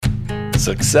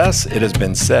Success, it has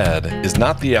been said, is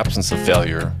not the absence of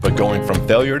failure, but going from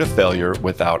failure to failure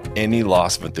without any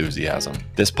loss of enthusiasm.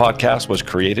 This podcast was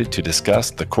created to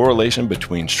discuss the correlation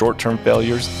between short-term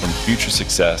failures and future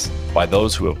success by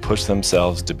those who have pushed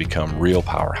themselves to become real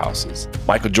powerhouses.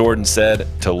 Michael Jordan said,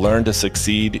 "To learn to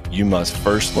succeed, you must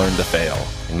first learn to fail."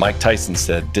 And Mike Tyson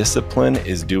said, "Discipline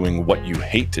is doing what you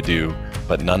hate to do,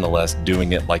 but nonetheless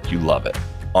doing it like you love it."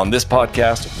 On this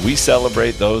podcast, we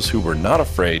celebrate those who were not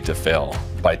afraid to fail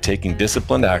by taking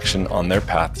disciplined action on their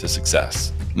path to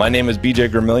success. My name is BJ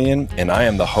Gramillion, and I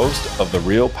am the host of the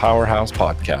Real Powerhouse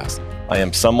Podcast. I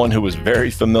am someone who is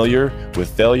very familiar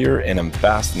with failure and am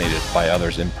fascinated by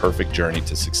others' imperfect journey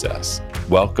to success.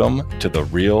 Welcome to the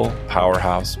Real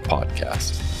Powerhouse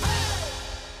Podcast.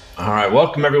 All right,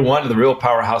 welcome everyone to the Real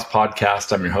Powerhouse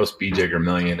Podcast. I'm your host, BJ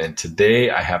Gramillion, and today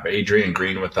I have Adrienne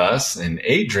Green with us. And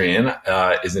Adrienne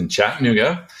is in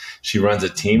Chattanooga. She runs a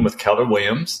team with Keller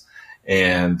Williams,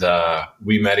 and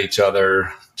we met each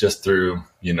other just through,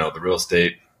 the real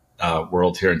estate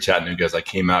world here in Chattanooga. As I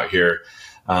came out here,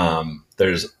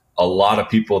 there's a lot of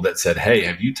people that said, "Hey,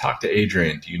 have you talked to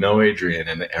Adrienne? Do you know Adrienne?"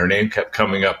 And her name kept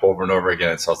coming up over and over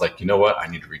again. So I was like, you know what? I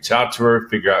need to reach out to her,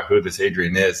 figure out who this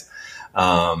Adrienne is.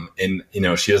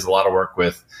 She does a lot of work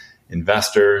with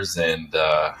investors and,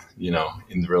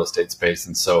 in the real estate space.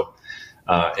 And so,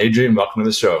 Adrienne, welcome to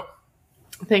the show.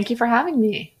 Thank you for having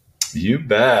me. You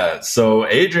bet. So,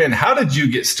 Adrienne, how did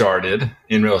you get started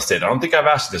in real estate? I don't think I've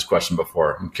asked you this question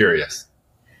before. I'm curious.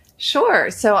 Sure.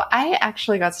 So I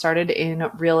actually got started in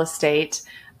real estate,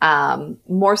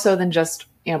 more so than just,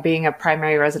 being a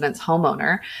primary residence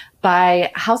homeowner,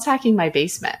 by house hacking my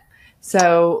basement.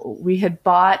 So we had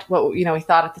bought what, we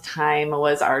thought at the time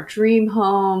was our dream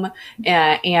home.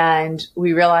 And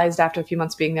we realized after a few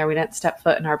months being there, we didn't step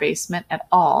foot in our basement at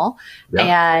all.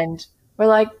 Yeah. And we're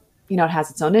like, it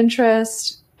has its own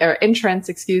entrance, has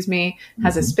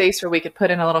a space where we could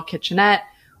put in a little kitchenette.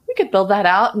 We could build that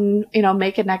out and,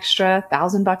 make an extra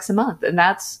 $1,000 a month. And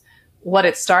that's what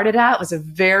it started at. Was a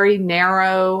very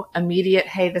narrow, immediate,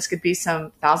 hey, this could be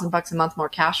some $1,000 a month more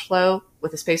cash flow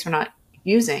with a space we're not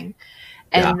using.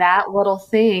 And that little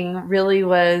thing really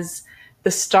was the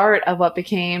start of what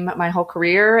became my whole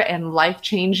career and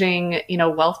life-changing,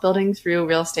 wealth building through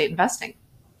real estate investing.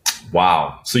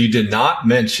 Wow. So you did not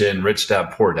mention Rich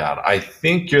Dad, Poor Dad. I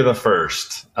think you're the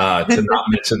first to not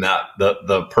mention that,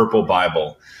 the Purple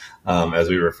Bible, as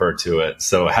we refer to it.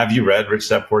 So have you read Rich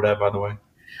Dad, Poor Dad, by the way?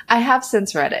 I have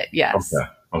since read it. Yes.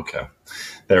 Okay.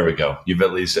 There we go. You've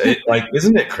at least,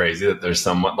 isn't it crazy that there's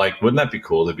someone wouldn't that be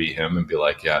cool to be him and be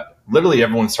like, yeah, literally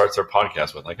everyone starts their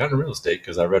podcast with I'm in real estate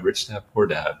because I read Rich Dad, Poor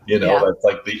Dad. That's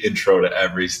like the intro to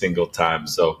every single time.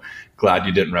 So glad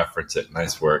you didn't reference it.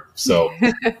 Nice work. So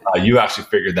you actually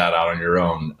figured that out on your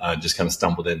own, just kind of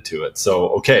stumbled into it. So,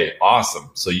 okay,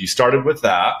 awesome. So you started with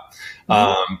that.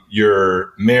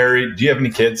 You're married. Do you have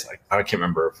any kids? I can't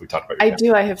remember if we talked about your kids. I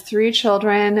do. I have 3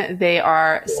 children. They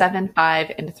are 7,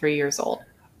 5, and 3 years old.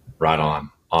 Right on.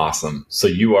 Awesome. So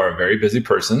you are a very busy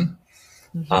person.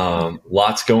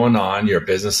 Lots going on. You're a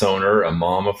business owner, a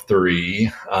mom of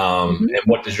 3. And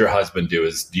what does your husband do?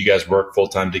 Do you guys work full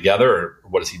time together, or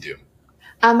what does he do?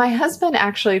 My husband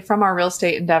actually, from our real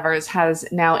estate endeavors, has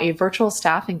now a virtual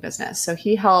staffing business. So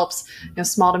he helps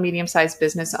small to medium-sized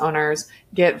business owners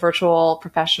get virtual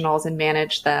professionals and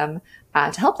manage them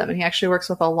to help them. And he actually works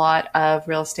with a lot of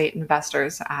real estate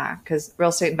investors because real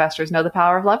estate investors know the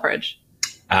power of leverage.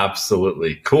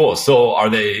 Absolutely. Cool. So are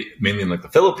they mainly in the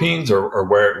Philippines or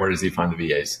where does he find the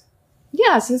VAs?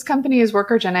 Yes, his company is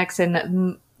Workergenics,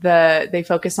 and they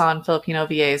focus on Filipino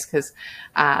VAs because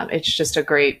it's just a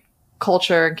great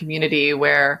culture and community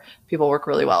where people work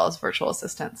really well as virtual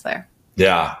assistants there.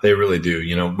 Yeah, they really do.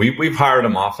 We've hired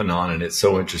them off and on, and it's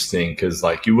so interesting because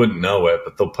you wouldn't know it,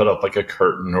 but they'll put up a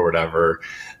curtain or whatever.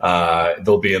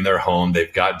 They'll be in their home.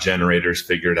 They've got generators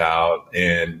figured out,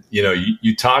 and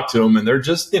you talk to them and they're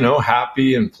just,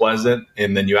 happy and pleasant.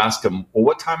 And then you ask them, well,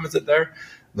 what time is it there? And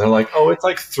they're like, oh, it's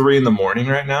 3 a.m.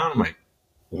 right now. And I'm like,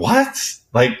 what?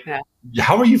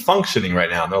 How are you functioning right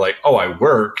now? And they're like, oh, I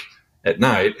work at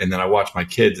night and then I watch my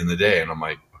kids in the day. And I'm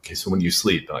like, okay, so when do you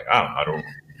sleep? They're like, I don't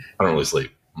really sleep.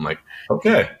 I'm like,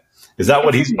 okay. Is that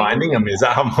what he's finding? I mean, is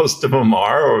that how most of them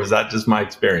are, or is that just my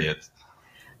experience?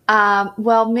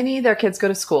 Well, many of their kids go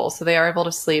to school, so they are able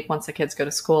to sleep once the kids go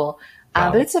to school.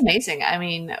 But it's amazing. I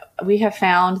mean, we have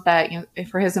found that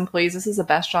for his employees, this is the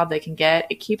best job they can get.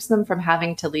 It keeps them from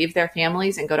having to leave their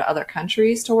families and go to other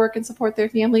countries to work and support their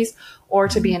families, or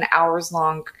to be in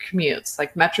hours-long commutes.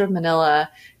 Metro Manila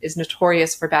is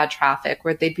notorious for bad traffic,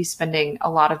 where they'd be spending a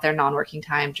lot of their non-working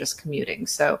time just commuting.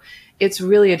 So it's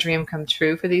really a dream come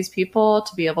true for these people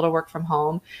to be able to work from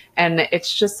home. And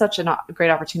it's just such a great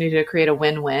opportunity to create a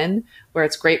win-win where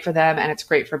it's great for them and it's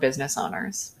great for business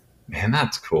owners. Man,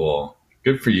 that's cool.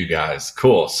 Good for you guys.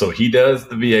 Cool. So he does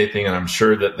the VA thing, and I'm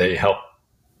sure that they help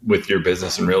with your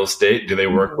business and real estate. Do they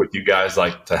work with you guys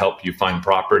like to help you find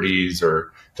properties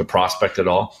or to prospect at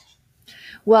all?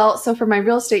 Well, so for my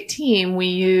real estate team, we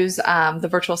use the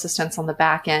virtual assistants on the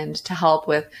back end to help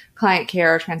with client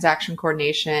care, transaction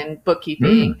coordination,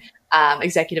 bookkeeping,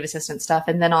 executive assistant stuff.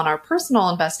 And then on our personal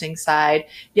investing side,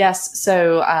 yes,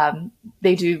 so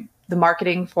they do the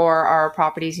marketing for our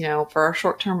properties, for our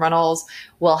short-term rentals.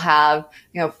 We'll have,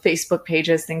 Facebook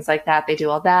pages, things like that. They do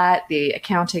all that, the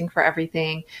accounting for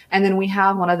everything. And then we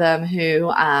have one of them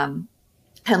who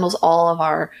handles all of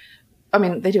our,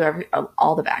 they do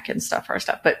all the back end stuff for our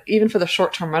stuff, but even for the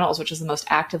short-term rentals, which is the most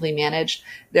actively managed,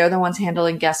 they're the ones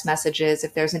handling guest messages.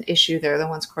 If there's an issue, they're the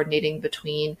ones coordinating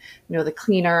between, the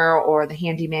cleaner or the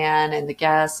handyman and the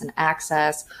guests and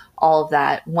access, all of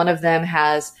that. One of them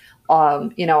has, our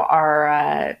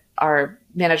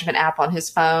management app on his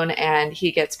phone, and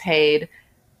he gets paid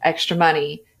extra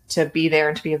money to be there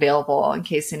and to be available in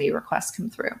case any requests come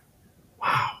through.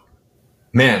 Wow.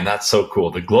 Man, that's so cool.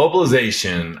 The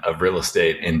globalization of real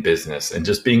estate and business and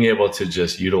just being able to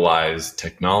just utilize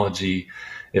technology,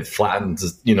 it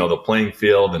flattens, the playing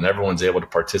field and everyone's able to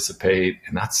participate.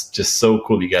 And that's just so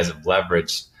cool. You guys have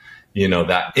leveraged,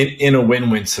 that in a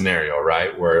win-win scenario,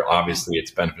 right? Where obviously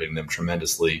it's benefiting them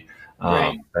tremendously,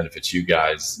 right. Benefits you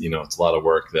guys. It's a lot of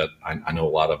work that I know a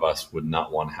lot of us would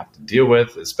not want to have to deal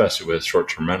with, especially with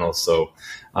short-term rentals. So,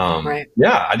 right.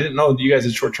 Yeah, I didn't know you guys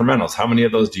had short-term rentals. How many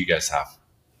of those do you guys have?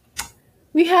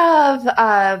 We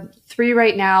have 3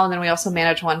 right now, and then we also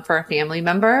manage one for a family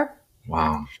member.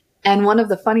 Wow. And one of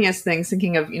the funniest things,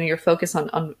 thinking of your focus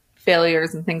on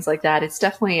failures and things like that, it's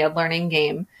definitely a learning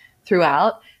game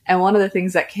throughout. And one of the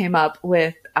things that came up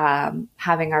with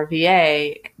having our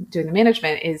VA doing the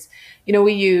management is,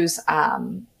 we use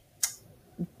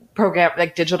program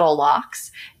like digital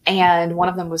locks, and one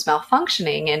of them was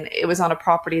malfunctioning, and it was on a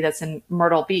property that's in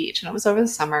Myrtle Beach, and it was over the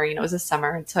summer. It was a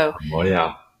summer, and so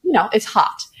it's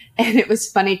hot. And it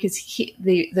was funny because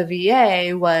the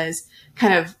VA was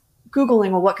kind of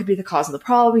Googling, well, what could be the cause of the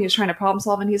problem? He was trying to problem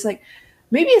solve, and he's like,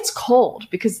 maybe it's cold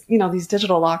because, these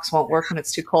digital locks won't work when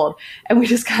it's too cold. And we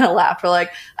just kind of laughed. We're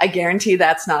like, I guarantee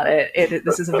that's not it.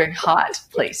 This is a very hot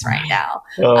place right now.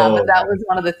 But that was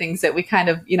one of the things that we kind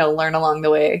of, learn along the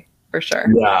way. For sure.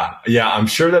 Yeah. I'm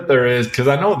sure that there is, because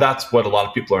I know that's what a lot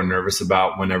of people are nervous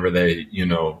about whenever they,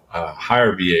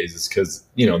 hire VAs, is because,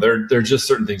 there's just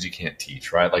certain things you can't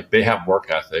teach, right? Like they have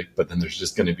work ethic, but then there's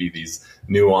just going to be these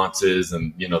nuances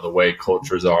and, the way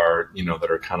cultures are, that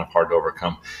are kind of hard to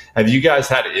overcome. Have you guys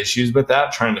had issues with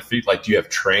that, trying to do you have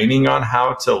training on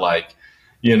how to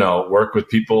work with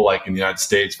people like in the United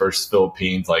States versus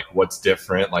Philippines? Like what's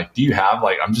different? Like, do you have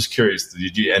I'm just curious,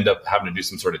 did you end up having to do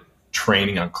some sort of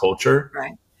training on culture?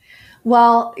 Right.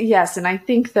 Well, yes. And I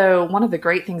think, though, one of the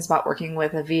great things about working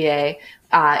with a VA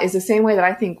is the same way that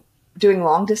I think doing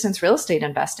long distance real estate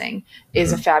investing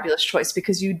is a fabulous choice,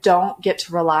 because you don't get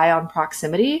to rely on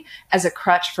proximity as a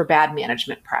crutch for bad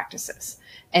management practices.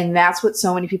 And that's what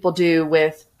so many people do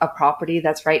with a property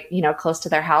that's right, close to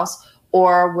their house,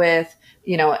 or with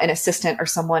an assistant or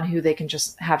someone who they can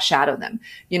just have shadow them.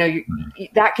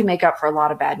 That can make up for a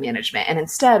lot of bad management. And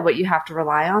instead, what you have to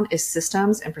rely on is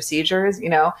systems and procedures,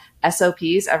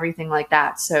 SOPs, everything like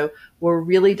that. So we're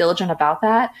really diligent about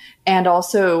that. And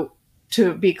also,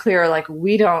 to be clear,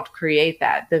 we don't create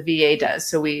that. The VA does.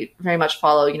 So we very much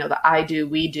follow, the I do,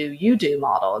 we do, you do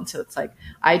model. And so it's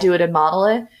I do it and model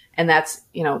it. And that's,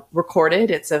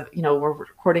 recorded. It's we're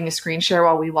recording a screen share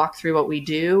while we walk through what we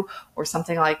do or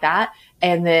something like that.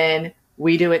 And then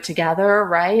we do it together,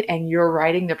 right? And you're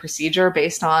writing the procedure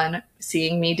based on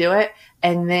seeing me do it.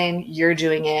 And then you're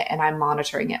doing it and I'm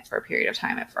monitoring it for a period of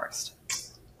time at first.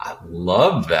 I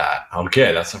love that.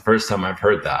 Okay. That's the first time I've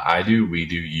heard that. I do, we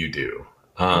do, you do.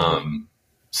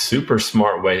 Super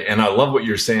smart way. And I love what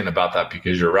you're saying about that,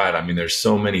 because you're right. I mean, there's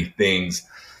so many things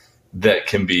that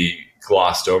can be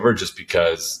glossed over just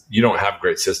because you don't have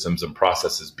great systems and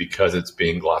processes, because it's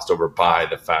being glossed over by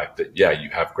the fact that, you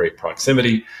have great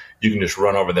proximity. You can just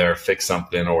run over there, fix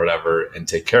something or whatever and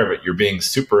take care of it. You're being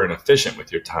super inefficient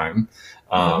with your time.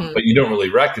 But you don't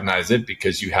really recognize it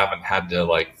because you haven't had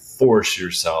to force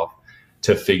yourself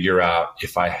to figure out,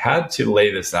 if I had to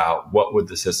lay this out, what would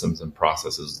the systems and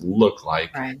processes look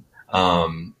like? Right.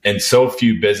 And so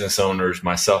few business owners,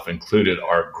 myself included,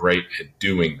 are great at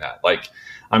doing that.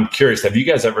 I'm curious, have you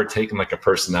guys ever taken a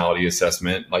personality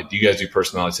assessment? Do you guys do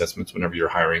personality assessments whenever you're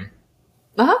hiring?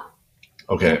 Uh-huh.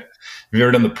 Okay. Have you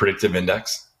ever done the predictive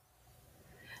index?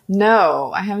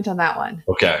 No, I haven't done that one.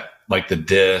 Okay. Like the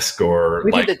disc or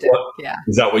We like, did the disc. Yeah.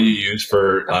 is that what you use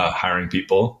for hiring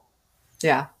people?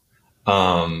 Yeah.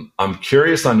 I'm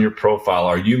curious on your profile.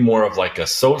 Are you more of like a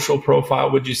social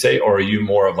profile, would you say, or are you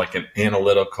more of like an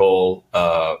analytical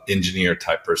engineer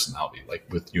type personality, like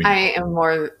with you? I am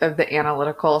more of the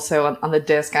analytical. So on the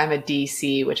disc, I'm a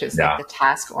DC, which is like the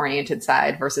task oriented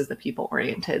side versus the people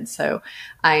oriented. So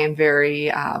I am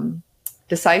very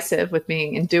decisive with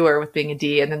being and doer with being a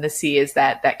D. And then the C is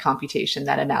that computation,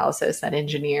 that analysis, that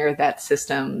engineer, that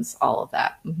systems, all of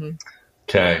that. Mm-hmm.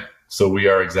 Okay. So we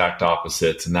are exact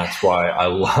opposites. And that's why I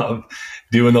love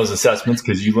doing those assessments,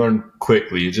 because you learn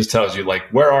quickly. It just tells you like,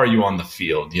 where are you on the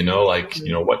field? You know, like,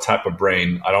 you know, what type of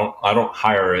brain. I don't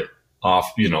hire it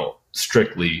off, you know,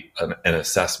 strictly an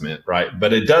assessment, right?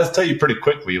 But it does tell you pretty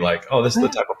quickly, like, oh, this is the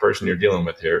type of person you're dealing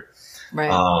with here.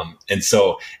 Right. And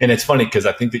it's funny because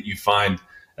I think that you find,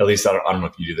 at least I don't know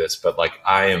if you do this, but like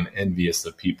I am envious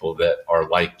of people that are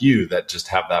like you, that just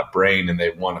have that brain and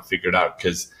they want to figure it out.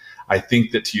 Because I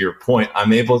think that, to your point,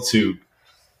 I'm able to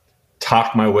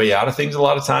talk my way out of things a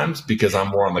lot of times because I'm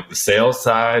more on like the sales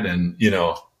side and, you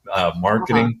know,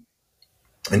 marketing.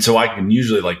 Uh-huh. And so I can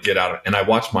usually like get out of, and I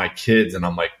watch my kids and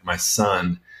I'm like, my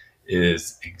son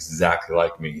is exactly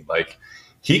like me. Like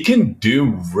he can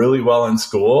do really well in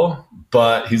school,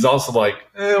 but he's also like,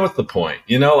 what's the point?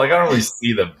 You know, like I don't really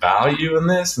see the value in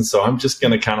this. And so I'm just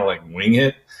going to kind of like wing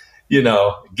it, you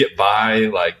know, get by,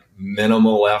 like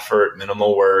minimal effort,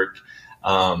 minimal work.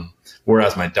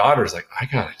 Whereas my daughter's like, I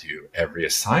got to do every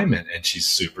assignment. And she's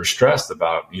super stressed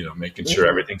about, you know, making sure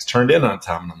everything's turned in on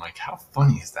time. And I'm like, how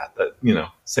funny is that? That, you know,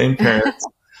 same parents,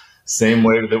 same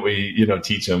way that we, you know,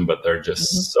 teach them, but they're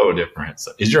just so different.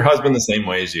 So is your husband the same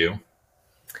way as you?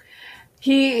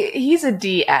 He's a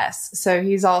DS. So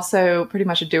he's also pretty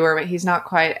much a doer, but he's not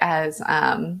quite as,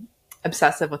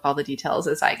 obsessive with all the details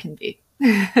as I can be.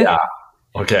 Yeah.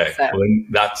 Okay. So. Well,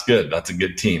 that's good. That's a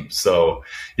good team. So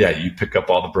yeah, you pick up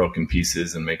all the broken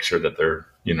pieces and make sure that they're,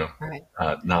 you know,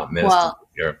 not missed. Well,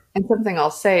 and something I'll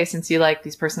say, since you like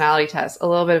these personality tests, a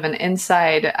little bit of an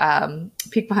inside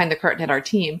peek behind the curtain at our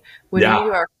team. When we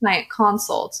do our client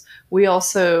consults, we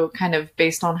also kind of,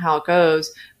 based on how it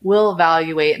goes, will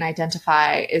evaluate and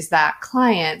identify, is that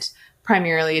client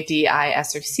primarily a D, I,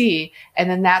 S, or C, and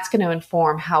then that's going to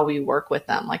inform how we work with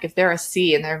them. Like if they're a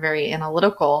C and they're very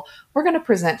analytical, we're going to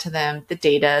present to them the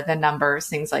data, the numbers,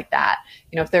 things like that.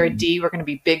 You know, if they're a D, we're going to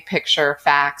be big picture,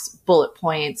 facts, bullet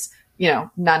points, you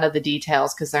know, none of the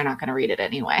details because they're not going to read it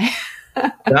anyway.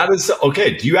 That is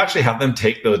okay. Do you actually have them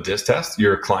take the DISC test,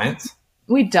 your clients?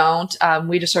 We don't.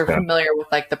 We just are familiar with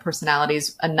like the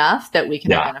personalities enough that we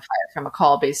can identify it from a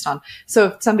call based on. So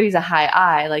if somebody's a high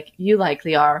I, like you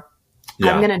likely are,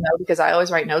 I'm going to know because I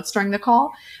always write notes during the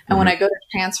call. And when I go to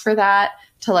transfer that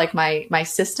to like my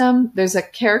system, there's a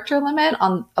character limit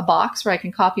on a box where I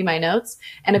can copy my notes.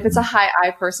 And if it's a high I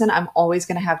person, I'm always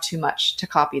going to have too much to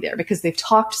copy there because they've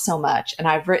talked so much and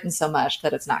I've written so much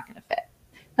that it's not going to fit.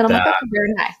 And I'm like, that's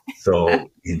very nice. So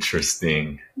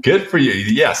interesting. Good for you.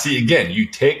 Yeah. See, again, you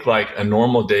take like a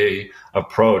normal day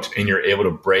approach and you're able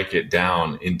to break it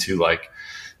down into like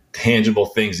tangible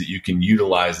things that you can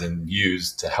utilize and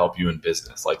use to help you in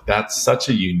business. Like that's such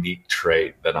a unique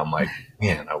trait that I'm like,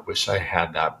 man, I wish I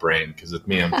had that brain. Because with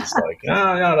me, I'm just like,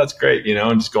 oh yeah, that's great. You know,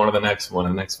 and just going to the next one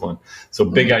and the next one. So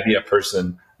big idea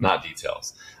person, not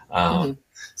details.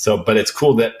 So, but it's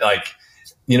cool that like,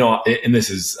 you know, and this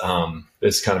is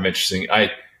kind of interesting.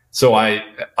 I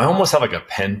almost have like a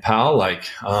pen pal, like,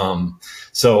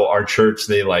 so our church,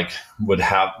 they would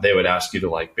ask you to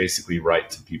like basically write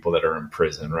to people that are in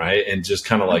prison. Right. And just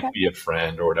kind of like be a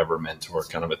friend or whatever, mentor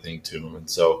kind of a thing to them. And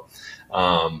so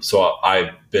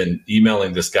I've been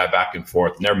emailing this guy back and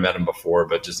forth, never met him before,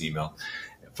 but just email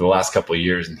for the last couple of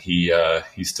years. And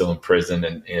he's still in prison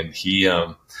and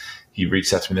he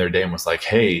reached out to me the other day and was like,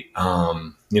 hey,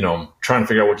 you know, I'm trying to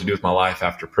figure out what to do with my life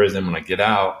after prison when I get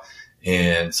out.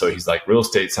 And so he's like, real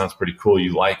estate sounds pretty cool.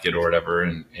 You like it or whatever.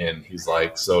 And he's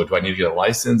like, so do I need to get a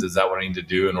license? Is that what I need to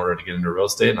do in order to get into real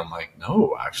estate? And I'm like,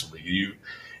 no, actually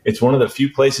it's one of the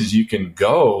few places you can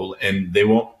go and they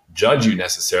won't judge you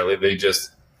necessarily. They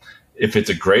just, if it's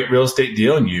a great real estate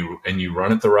deal and you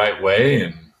run it the right way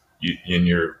and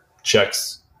your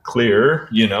checks clear,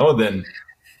 you know, then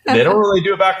they don't really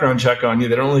do a background check on you.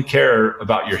 They don't really care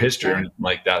about your history or anything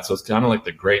like that. So it's kind of like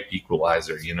the great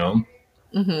equalizer, you know?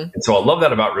 And so I love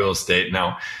that about real estate.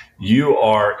 Now, you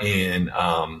are in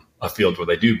a field where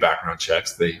they do background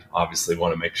checks. They obviously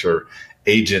want to make sure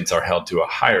agents are held to a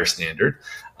higher standard,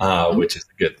 which is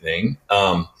a good thing.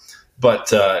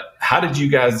 But how did you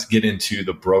guys get into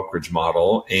the brokerage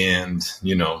model, and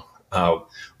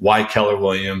why Keller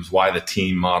Williams, why the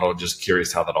team model? Just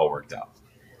curious how that all worked out.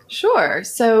 Sure.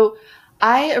 So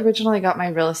I originally got my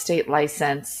real estate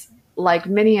license like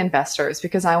many investors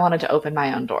because I wanted to open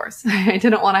my own doors. I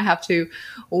didn't want to have to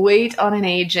wait on an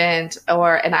agent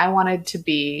and I wanted to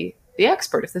be the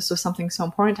expert if this was something so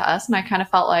important to us. And I kind of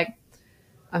felt like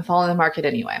I'm following the market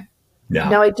anyway. Yeah.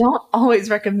 Now, I don't always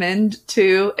recommend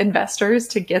to investors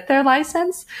to get their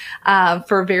license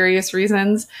for various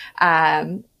reasons.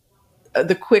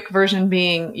 The quick version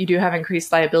being you do have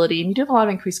increased liability and you do have a lot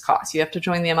of increased costs. You have to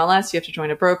join the MLS, you have to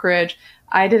join a brokerage.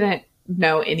 I didn't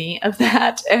know any of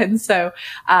that. And so,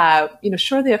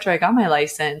 shortly after I got my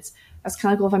license, I was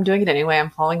kind of like, well, if I'm doing it anyway, I'm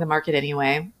following the market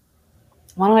anyway,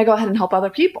 why don't I go ahead and help other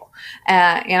people?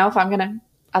 If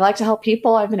I like to help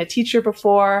people. I've been a teacher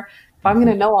before. If I'm going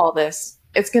to know all this,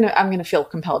 I'm going to feel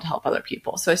compelled to help other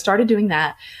people. So I started doing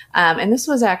that. And this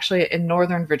was actually in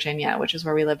Northern Virginia, which is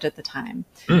where we lived at the time.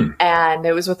 And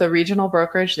it was with a regional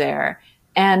brokerage there.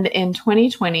 And in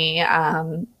 2020,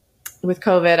 with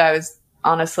COVID, I was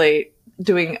honestly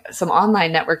doing some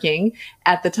online networking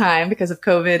at the time because of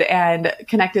COVID and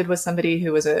connected with somebody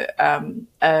who was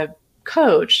a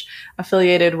coach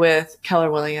affiliated with Keller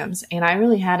Williams. And I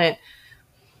really hadn't,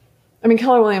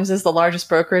 Keller Williams is the largest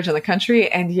brokerage in the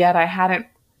country. And yet I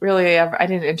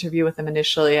didn't interview with them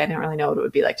initially. I didn't really know what it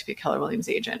would be like to be a Keller Williams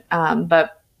agent.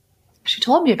 But she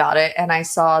told me about it and I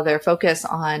saw their focus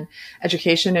on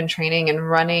education and training and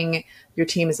running your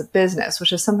team as a business,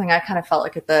 which is something I kind of felt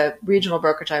like at the regional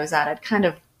brokerage I was at, I'd kind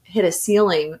of hit a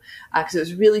ceiling because it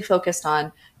was really focused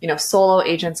on, solo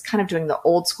agents kind of doing the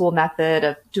old school method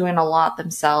of doing a lot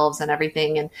themselves and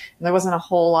everything. And there wasn't a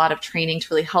whole lot of training to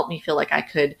really help me feel like I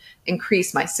could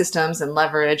increase my systems and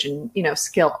leverage and,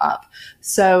 skill up.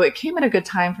 So it came at a good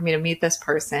time for me to meet this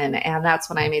person. And that's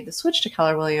when I made the switch to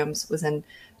Keller Williams, was in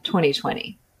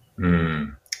 2020.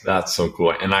 That's so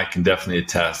cool. And I can definitely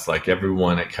attest, like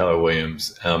everyone at Keller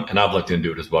Williams, and I've looked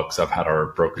into it as well because I've had our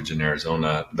brokerage in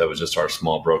Arizona. That was just our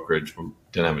small brokerage. We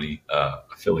didn't have any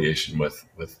affiliation with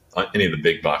any of the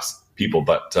big box people,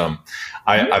 but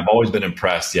I've always been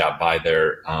impressed, by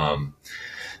their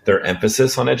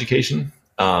emphasis on education.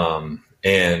 And,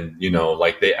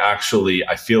 they actually,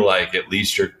 I feel like at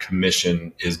least your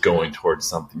commission is going towards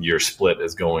something. Your split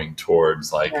is going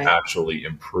towards actually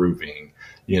improving,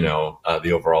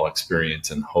 the overall experience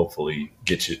and hopefully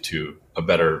get you to a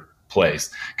better place.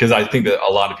 Because I think that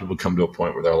a lot of people come to a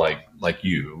point where they're like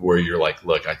you, where you're like,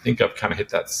 look, I think I've kind of hit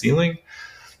that ceiling.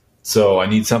 So I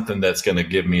need something that's going to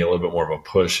give me a little bit more of a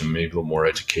push and maybe a little more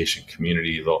education,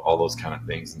 community, all those kind of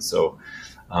things. And so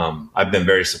I've been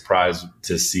very surprised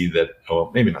to see that,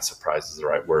 well, maybe not surprised is the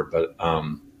right word, but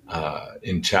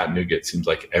in Chattanooga, it seems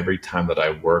like every time that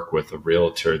I work with a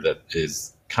realtor that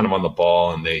is kind of on the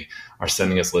ball and they are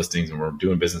sending us listings and we're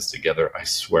doing business together, I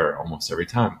swear almost every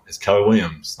time it's Keller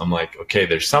Williams. I'm like, okay,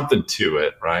 there's something to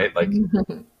it, right? Like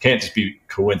can't just be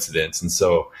coincidence. And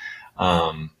so,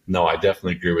 no, I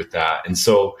definitely agree with that. And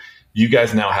so you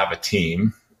guys now have a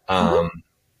team.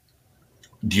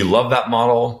 Do you love that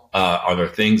model? Are there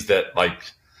things that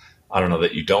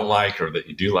that you don't like or that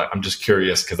you do like? I'm just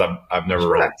curious because I've never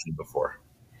run a team before.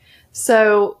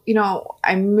 So,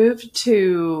 I moved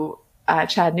to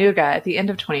Chattanooga at the end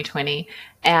of 2020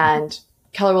 and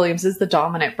Keller Williams is the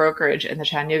dominant brokerage in the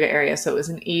Chattanooga area. So it was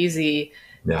an easy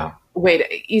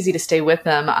to stay with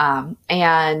them.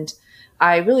 And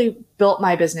I really built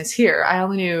my business here. I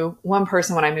only knew one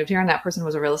person when I moved here, and that person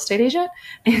was a real estate agent.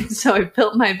 And so I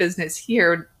built my business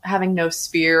here, having no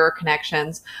sphere or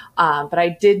connections. But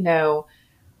I did know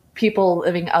people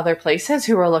living other places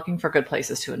who were looking for good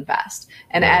places to invest.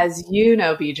 And as you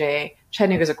know, BJ,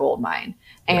 Chattanooga is a gold mine.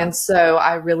 And so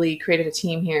I really created a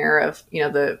team here of,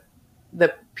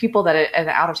 the people that an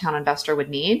out-of-town investor would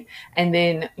need. And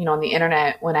then, on the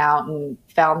internet, went out and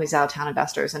found these out-of-town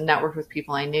investors and networked with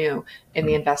people I knew in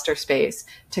the investor space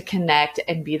to connect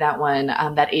and be that one,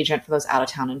 that agent for those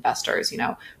out-of-town investors.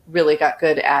 Really got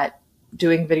good at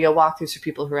doing video walkthroughs for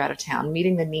people who are out of town,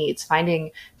 meeting the needs,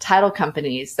 finding title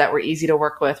companies that were easy to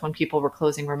work with when people were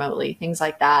closing remotely, things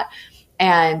like that.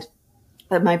 And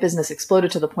my business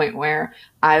exploded to the point where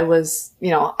I was,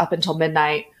 up until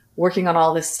midnight working on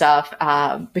all this stuff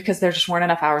because there just weren't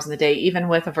enough hours in the day, even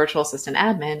with a virtual assistant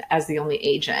admin as the only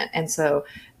agent. And so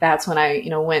that's when I,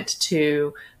 went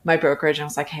to my brokerage and I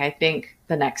was like, hey, I think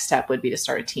the next step would be to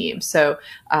start a team. So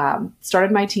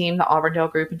started my team, the Auburndale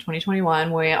Group, in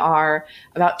 2021. We are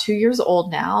about 2 years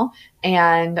old now.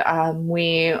 And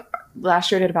we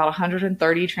last year did about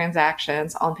 130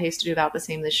 transactions, on pace to do about the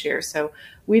same this year. So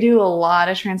we do a lot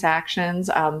of transactions,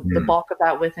 the bulk of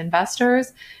that with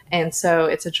investors. And so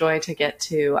it's a joy to get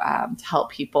to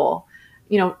help people.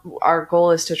 You know, our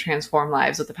goal is to transform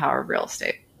lives with the power of real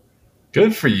estate.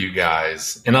 Good for you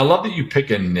guys. And I love that you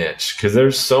pick a niche, because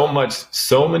there's so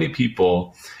many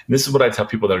people. And this is what I tell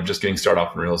people that are just getting started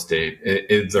off in real estate.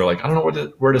 They're like, I don't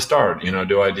know where to start. You know,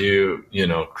 do I do,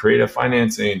 creative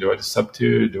financing? Do I do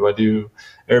sub-2? Do I do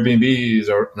Airbnbs?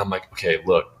 And I'm like, okay,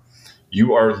 look,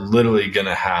 you are literally going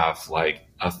to have like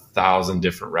 1,000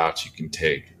 different routes you can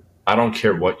take. I don't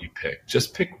care what you pick.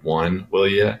 Just pick one, will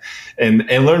you? And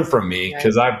learn from me,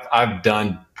 because I've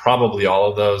done probably all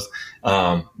of those.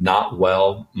 Not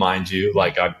well, mind you.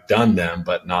 Like, I've done them,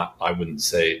 but not, I wouldn't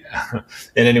say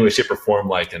in any way, shape, or form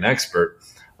like an expert.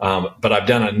 But I've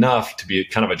done enough to be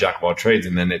kind of a jack of all trades.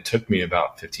 And then it took me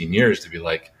about 15 years to be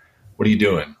like, what are you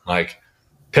doing? Like,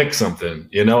 pick something,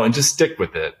 and just stick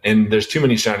with it. And there's too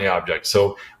many shiny objects.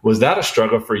 So was that a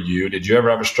struggle for you? Did you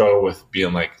ever have a struggle with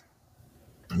being like,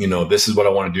 this is what I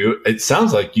want to do? It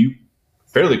sounds like you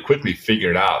fairly quickly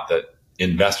figured out that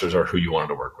investors are who you wanted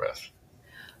to work with.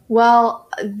 Well,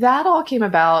 that all came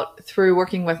about through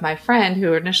working with my friend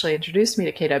who initially introduced me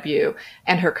to KW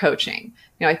and her coaching.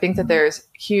 I think that there's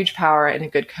huge power in a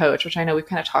good coach, which I know we've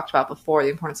kind of talked about before, the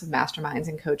importance of masterminds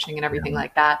and coaching and everything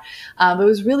like that. But it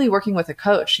was really working with a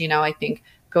coach. I think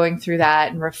going through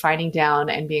that and refining down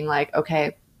and being like,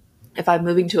 okay, if I'm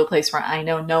moving to a place where I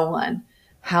know no one,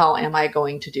 how am I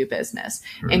going to do business?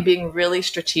 And being really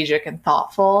strategic and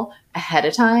thoughtful ahead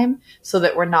of time so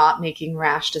that we're not making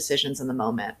rash decisions in the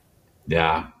moment.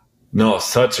 Yeah. No,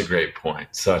 such a great point.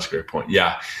 Such a great point.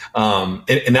 Yeah.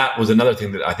 And that was another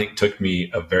thing that I think took me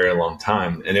a very long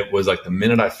time. And it was like the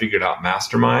minute I figured out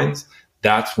masterminds,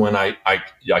 that's when I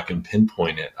can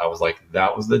pinpoint it. I was like,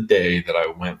 that was the day that I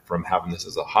went from having this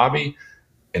as a hobby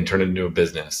and turned it into a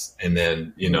business. And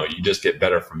then, you just get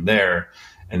better from there.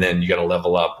 And then you got to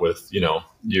level up with,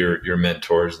 your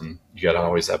mentors, and you got to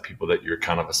always have people that you're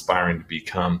kind of aspiring to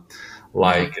become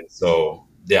like. And so,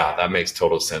 yeah, that makes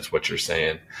total sense what you're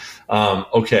saying.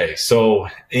 Okay. So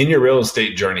in your real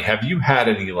estate journey, have you had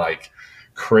any like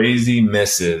crazy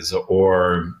misses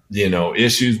or,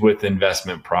 issues with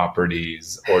investment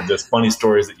properties, or just funny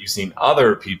stories that you've seen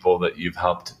other people that you've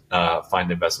helped find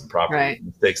investment properties,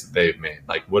 mistakes that they've made?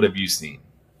 Like, what have you seen?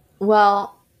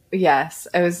 Well, yes,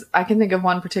 I can think of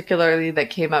one particularly that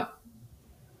came up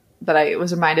that I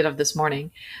was reminded of this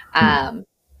morning.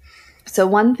 So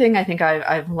one thing I think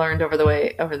I've learned over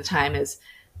the time is,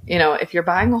 if you're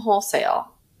buying a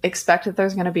wholesale, expect that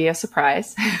there's going to be a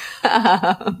surprise.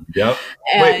 Yep.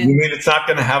 Wait, you mean it's not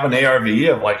going to have an ARV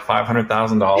of like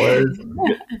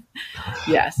 $500,000?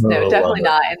 Yes, no, definitely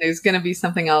not. And there's going to be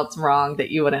something else wrong that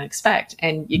you wouldn't expect,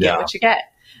 and you get what you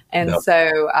get. And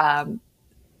so,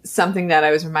 something that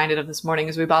I was reminded of this morning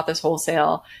is we bought this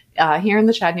wholesale here in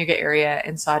the Chattanooga area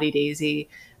in Soddy Daisy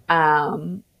a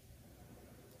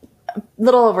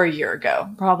little over a year ago.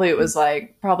 It was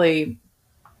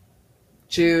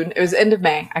June. It was end of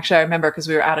May. Actually, I remember because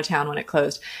we were out of town when it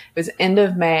closed. It was end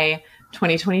of May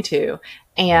 2022.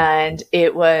 And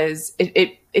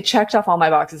it checked off all my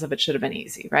boxes of it should have been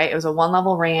easy, right? It was a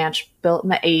 1-level ranch built in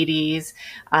the 80s.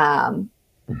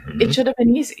 It should have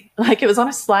been easy. Like, it was on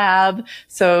a slab,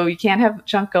 so you can't have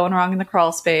junk going wrong in the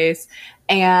crawl space.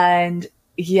 And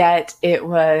yet it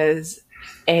was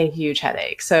a huge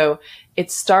headache. So it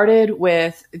started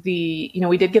with we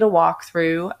did get a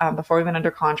walkthrough before we went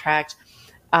under contract.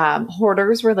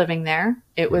 Hoarders were living there.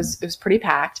 It was pretty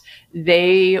packed.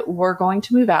 They were going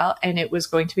to move out, and it was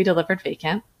going to be delivered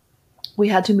vacant. We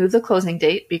had to move the closing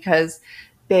date because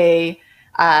they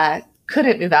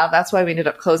couldn't move out. That's why we ended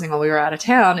up closing while we were out of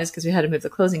town, is because we had to move the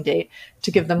closing date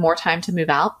to give them more time to move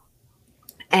out.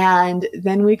 And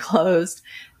then we closed.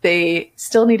 They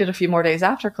still needed a few more days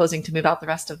after closing to move out the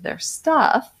rest of their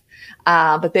stuff.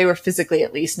 But they were physically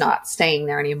at least not staying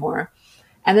there anymore.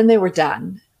 And then they were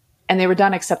done. And they were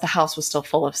done, except the house was still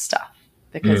full of stuff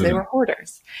because they were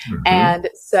hoarders. And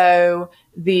so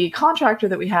the contractor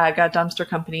that we had got a dumpster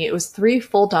company. It was 3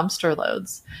 full dumpster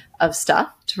loads of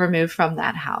stuff to remove from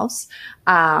that house.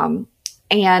 And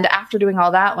after doing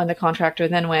all that, when the contractor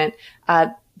then went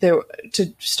there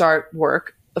to start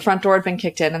work, the front door had been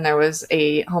kicked in and there was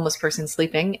a homeless person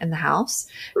sleeping in the house,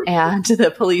 and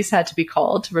the police had to be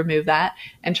called to remove that,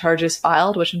 and charges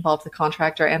filed, which involved the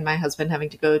contractor and my husband having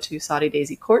to go to Soddy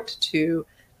Daisy Court to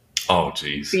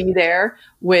be there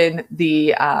when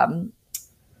the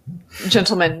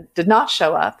gentleman did not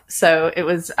show up. So it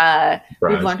was,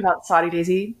 we've learned about Soddy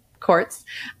Daisy courts.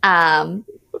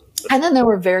 And then there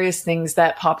were various things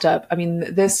that popped up. I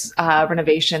mean, this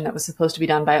renovation that was supposed to be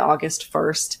done by August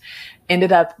 1st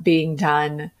ended up being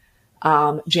done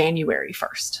January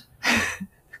 1st.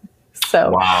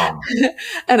 So wow.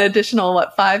 an additional,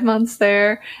 5 months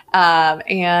there.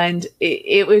 And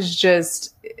it was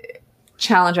just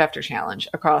challenge after challenge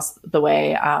across the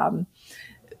way.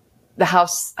 The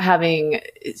house having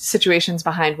situations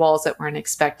behind walls that weren't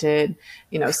expected,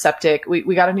 septic.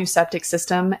 We got a new septic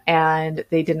system and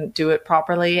they didn't do it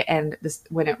properly. And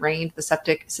when it rained, the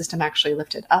septic system actually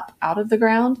lifted up out of the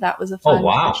ground. That was a fun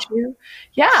issue.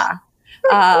 Yeah.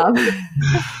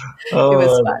 It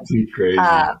was fun. Too crazy.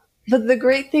 But the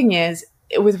great thing is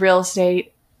with real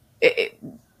estate,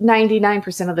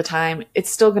 99% of the time, it's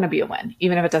still going to be a win,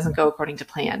 even if it doesn't go according to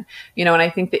plan. And I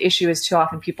think the issue is too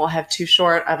often people have too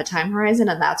short of a time horizon,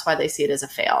 and that's why they see it as a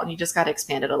fail. And you just got to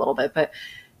expand it a little bit. But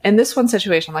in this one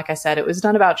situation, like I said, it was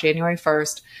done about January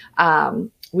 1st.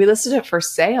 We listed it for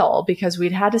sale because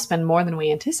we'd had to spend more than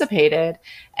we anticipated.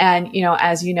 And,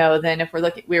 as you know, then if we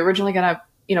were originally going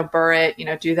to, burr it,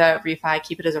 do the refi,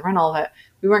 keep it as a rental, but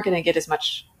we weren't going to get as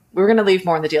much. We were going to leave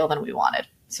more in the deal than we wanted.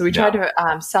 So we tried to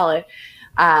sell it.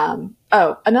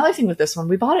 Another thing with this one,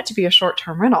 we bought it to be a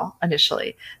short-term rental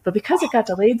initially, but because it got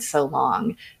delayed so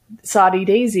long, Saudi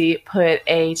Daisy put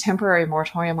a temporary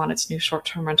moratorium on its new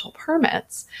short-term rental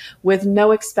permits with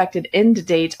no expected end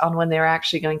date on when they're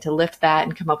actually going to lift that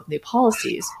and come up with new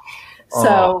policies.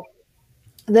 So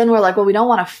then we're like, well, we don't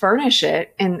want to furnish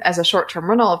it as a short-term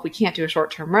rental if we can't do a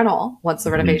short-term rental once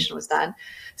the renovation was done.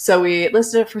 So we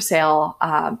listed it for sale.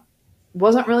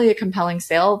 Wasn't really a compelling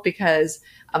sale because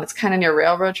it's kind of near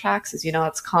railroad tracks. As you know,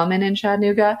 it's common in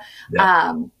Chattanooga.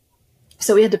 Yeah.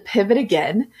 So we had to pivot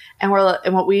again. And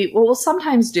what we'll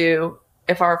sometimes do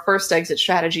if our first exit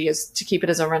strategy is to keep it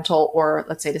as a rental or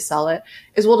let's say to sell it,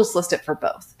 is we'll just list it for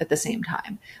both at the same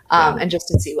time and just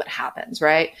to see what happens,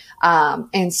 right?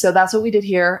 And so that's what we did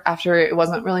here after it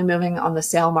wasn't really moving on the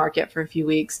sale market for a few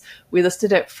weeks. We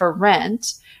listed it for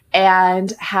rent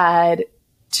and had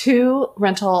 2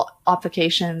 rental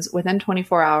applications within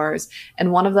 24 hours,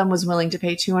 and one of them was willing to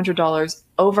pay $200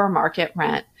 over market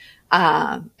rent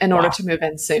in order to move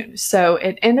in soon. So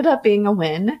it ended up being a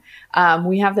win.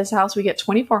 We have this house, we get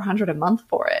 $2,400 a month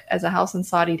for it as a house in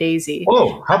Saudi Daisy.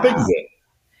 Oh, how big is it?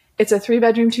 It's a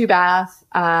 3-bedroom, 2-bath,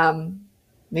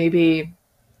 maybe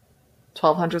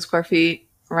 1,200 square feet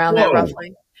around there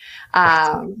roughly.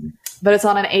 But it's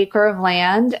on an acre of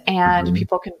land and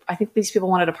I think these people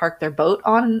wanted to park their boat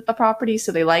on the property.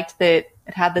 So they liked that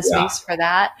it had the space for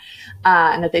that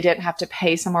and that they didn't have to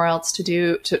pay somewhere else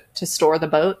to store the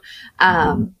boat.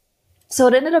 So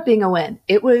it ended up being a win.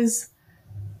 It was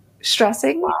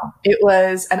stressing. Wow. It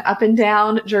was an up and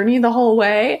down journey the whole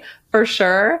way for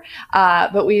sure.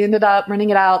 But we ended up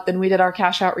renting it out. Then we did our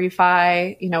cash out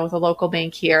refi, with a local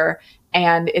bank here.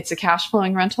 And it's a cash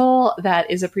flowing rental that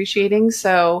is appreciating.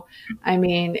 So,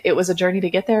 it was a journey to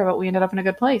get there, but we ended up in a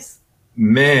good place.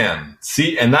 Man,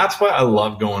 see, and that's why I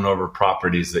love going over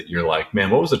properties that you're like, man,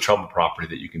 what was a trouble property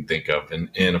that you can think of?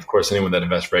 And of course, anyone that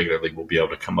invests regularly will be able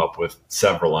to come up with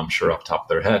several, I'm sure, off the top of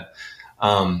their head.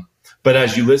 But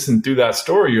as you listen through that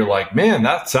story, you're like, man,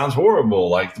 that sounds horrible.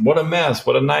 Like, what a mess,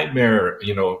 what a nightmare,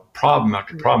 problem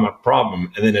after problem after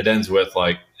problem. And then it ends with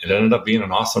it ended up being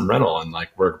an awesome rental. And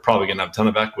we're probably going to have a ton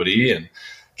of equity and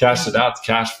cash it out, it's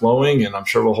cash flowing. And I'm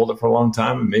sure we'll hold it for a long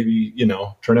time and maybe,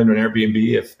 turn it into an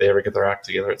Airbnb if they ever get their act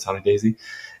together at Saudi Daisy.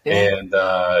 Yeah. And,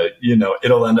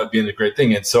 it'll end up being a great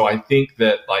thing. And so I think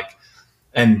that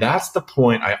and that's the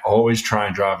point I always try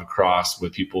and drive across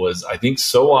with people is I think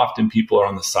so often people are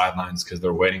on the sidelines because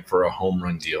they're waiting for a home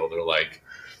run deal. They're like,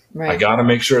 I got to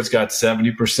make sure it's got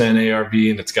 70% ARV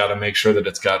and it's got to make sure that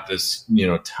it's got this,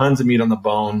 tons of meat on the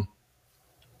bone.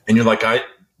 And you're like,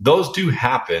 those do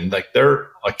happen. They're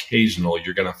occasional.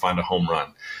 You're going to find a home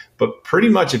run, but pretty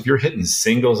much if you're hitting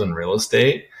singles in real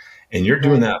estate and you're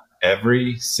doing that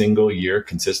every single year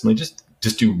consistently, just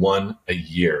do one a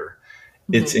year.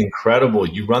 It's incredible.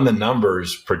 You run the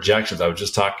numbers, projections. I was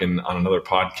just talking on another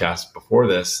podcast before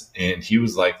this, and he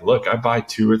was like, look, I buy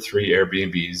 2 or 3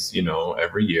 Airbnbs,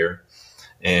 every year.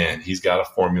 And he's got a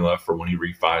formula for when he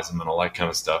refis them and all that kind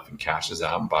of stuff and cashes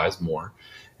out and buys more.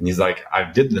 And he's like,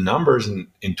 I did the numbers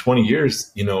in 20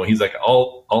 years, he's like,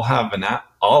 I'll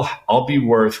be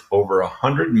worth over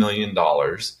 $100 million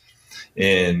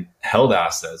in held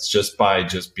assets just by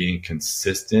being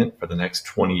consistent for the next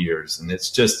 20 years. And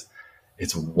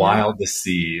it's wild to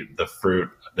see the fruit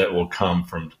that will come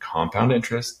from compound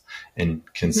interest and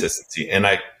consistency. And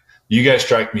you guys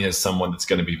strike me as someone that's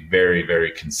going to be very,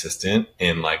 very consistent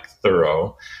and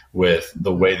thorough with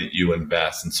the way that you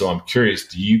invest. And so I'm curious,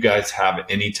 do you guys have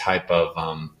any type of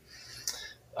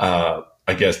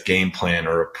I guess, game plan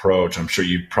or approach. I'm sure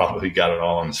you probably got it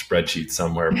all on a spreadsheet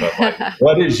somewhere, but like,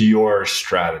 what is your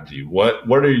strategy? What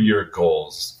are your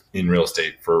goals in real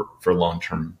estate for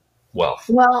long-term wealth?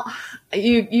 Well,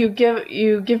 you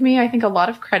give me, I think, a lot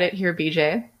of credit here,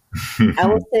 BJ. I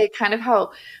will say kind of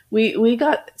how we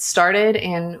got started,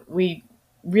 and we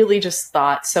really just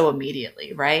thought so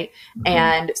immediately, right?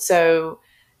 And so,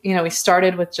 we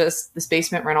started with just this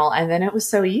basement rental, and then it was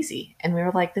so easy, and we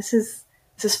were like, this is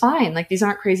fine. Like, these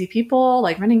aren't crazy people.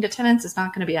 Like, renting to tenants is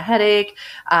not going to be a headadeche.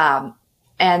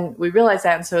 And we realized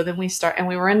that. And so then we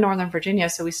were in Northern Virginia.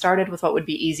 So we started with what would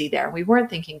be easy there. We weren't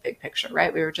thinking big picture,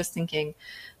 right? We were just thinking,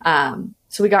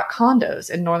 so we got condos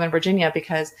in Northern Virginia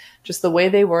because just the way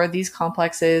they were, these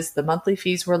complexes, the monthly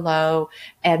fees were low,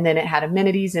 and then it had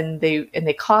amenities, and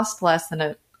they cost less than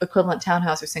an equivalent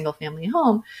townhouse or single family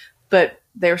home, but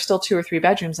they were still 2 or 3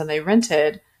 bedrooms, and they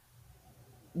rented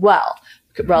well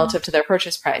relative to their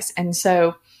purchase price. And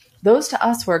so those to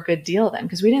us were a good deal then,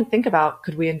 because we didn't think about,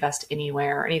 could we invest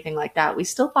anywhere or anything like that. We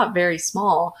still thought very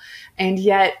small, and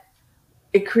yet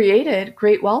it created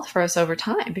great wealth for us over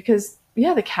time because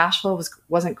the cash flow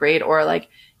wasn't great, or like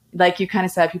you kind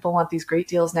of said, people want these great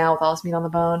deals now with all this meat on the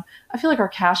bone. I feel like our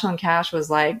cash on cash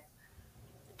was like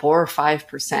 4 or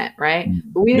 5%, right?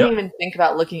 But we didn't even think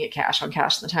about looking at cash on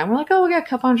cash at the time. We're like, oh, we'll get a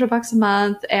couple $100 a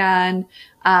month, and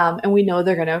we know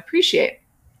they're going to appreciate.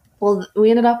 Well, we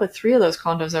ended up with 3 of those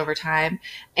condos over time,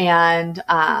 and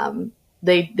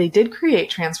they did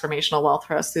create transformational wealth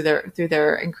for us through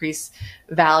their increased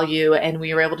value, and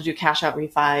we were able to do cash out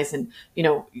refis and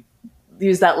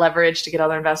use that leverage to get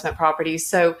other investment properties.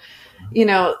 So,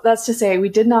 that's to say we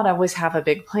did not always have a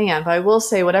big plan, but I will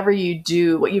say whatever you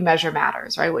do, what you measure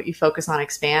matters, right? What you focus on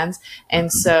expands,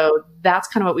 and so that's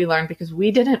kind of what we learned, because we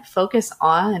didn't focus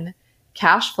on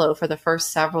cash flow for the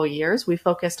first several years. We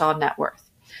focused on net worth.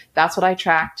 That's what I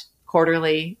tracked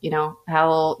quarterly, had a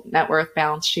little net worth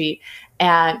balance sheet.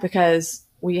 And because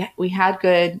we had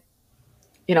good,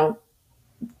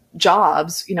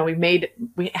 jobs,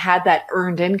 we had that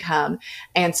earned income.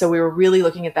 And so we were really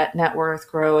looking at that net worth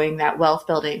growing, that wealth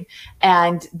building.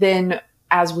 And then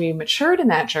as we matured in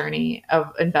that journey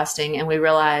of investing, and we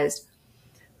realized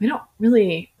we don't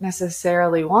really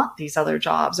necessarily want these other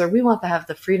jobs, or we want to have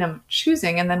the freedom of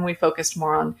choosing. And then we focused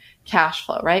more on cash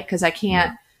flow, right? Because I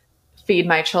can't feed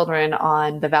my children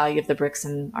on the value of the bricks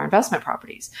in our investment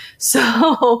properties.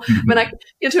 So, when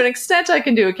to an extent, I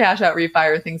can do a cash out refi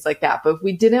or things like that. But if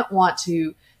we didn't want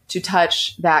to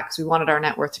touch that because we wanted our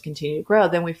net worth to continue to grow,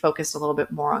 then we focused a little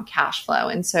bit more on cash flow.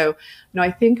 And so, I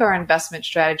think our investment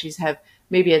strategies have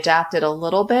maybe adapted a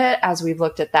little bit as we've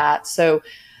looked at that. So,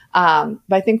 but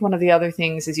I think one of the other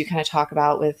things is you kind of talk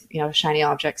about with, shiny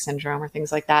object syndrome or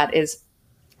things like that, is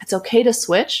it's okay to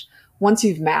switch once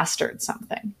you've mastered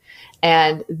something.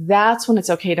 And that's when it's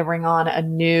okay to bring on a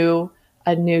new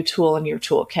tool in your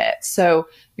toolkit. So,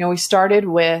 we started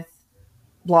with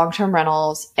long-term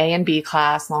rentals, A and B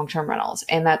class long-term rentals,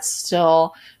 and that's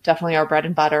still definitely our bread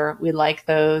and butter. We like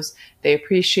those. They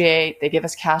appreciate, they give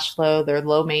us cash flow. They're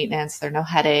low maintenance. They're no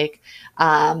headache.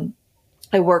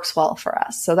 It works well for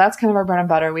us. So that's kind of our bread and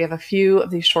butter. We have a few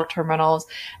of these short-term rentals.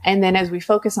 And then as we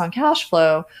focus on cash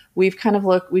flow, we've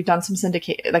done some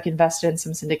invested in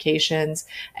some syndications.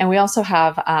 And we also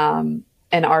have an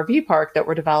RV park that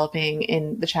we're developing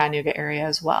in the Chattanooga area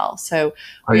as well. So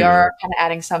we are kind of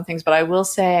adding some things, but I will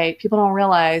say people don't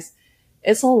realize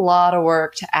it's a lot of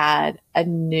work to add a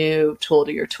new tool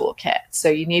to your toolkit. So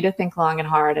you need to think long and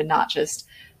hard and not just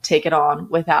take it on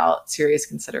without serious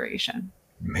consideration.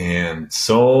 Man,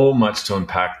 so much to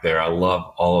unpack there. I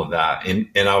love all of that. And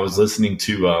I was listening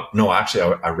to,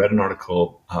 I read an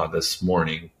article this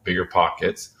morning, Bigger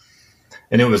Pockets,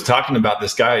 and it was talking about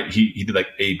this guy. He did like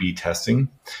A/B testing,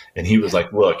 and he was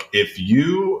like, look, if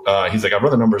you, he's like, I've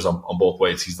run the numbers on both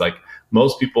ways. He's like,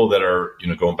 most people that are,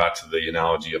 going back to the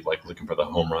analogy of like looking for the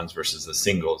home runs versus the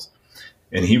singles.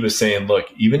 And he was saying, look,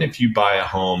 even if you buy a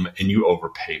home and you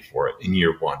overpay for it in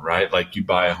year one, right? Like you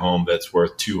buy a home that's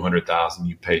worth $200,000,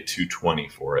 you pay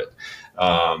 $220 for it,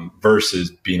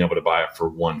 versus being able to buy it for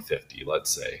 $150, let's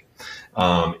say.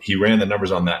 He ran the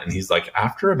numbers on that, and he's like,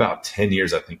 after about 10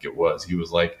 years, I think it was, he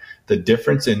was like, the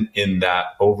difference in that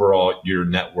overall your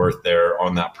net worth there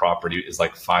on that property is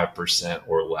like 5%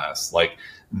 or less. Like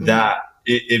that,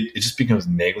 it just becomes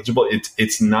negligible.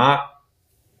 It's not.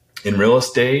 In real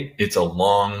estate, it's a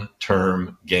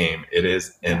long-term game. It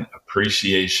is an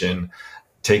appreciation,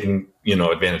 taking,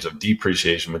 advantage of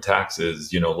depreciation with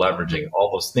taxes, leveraging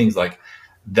all those things. Like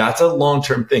that's a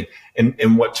long-term thing.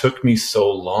 And what took me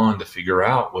so long to figure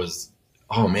out was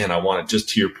oh man, I want it, just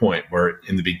to your point, where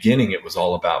in the beginning it was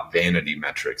all about vanity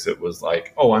metrics. It was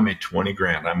like, oh, I made 20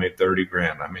 grand, I made 30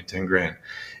 grand, I made 10 grand.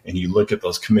 And you look at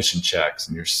those commission checks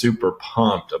and you're super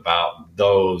pumped about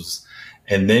those.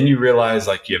 And then you realize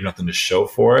like you have nothing to show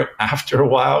for it after a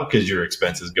while because your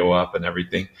expenses go up and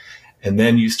everything. And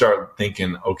then you start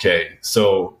thinking, okay,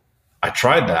 so I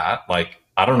tried that. Like,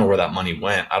 I don't know where that money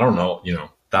went. I don't know,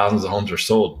 thousands of homes are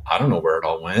sold. I don't know where it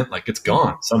all went. Like, it's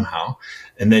gone somehow.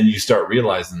 And then you start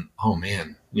realizing, oh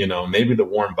man, maybe the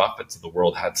Warren Buffetts of the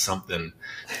world had something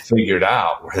figured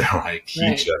out where they're like,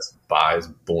 he just buys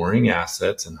boring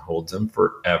assets and holds them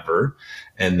forever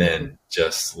and then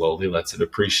just slowly lets it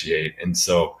appreciate. And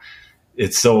so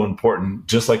it's so important,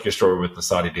 just like your story with the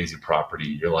Saudi Daisy property.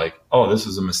 You're like, oh, this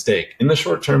is a mistake. In the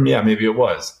short term, yeah, maybe it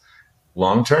was.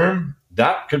 Long term,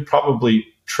 that could probably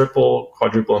triple,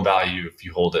 quadruple in value if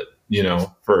you hold it,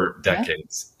 for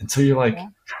decades. And so you're like,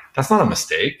 that's not a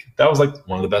mistake. That was like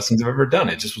one of the best things I've ever done.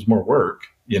 It just was more work,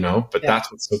 but that's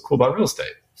what's so cool about real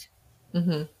estate.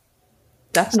 Mm-hmm.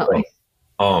 Definitely. So,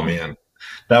 oh man.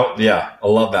 I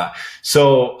love that.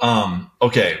 So,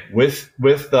 okay. With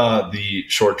the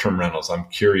short-term rentals, I'm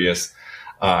curious,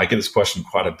 I get this question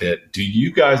quite a bit. Do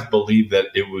you guys believe that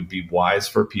it would be wise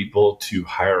for people to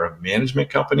hire a management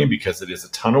company because it is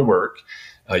a ton of work?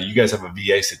 You guys have a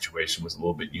VA situation was a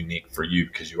little bit unique for you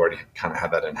because you already kind of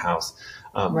have that in-house.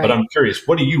 But I'm curious,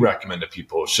 what do you recommend to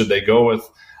people? Should they go with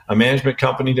a management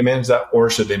company to manage that, or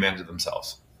should they manage it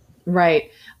themselves?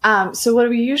 Right. So what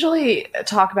we usually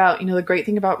talk about, the great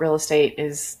thing about real estate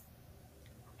is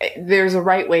there's a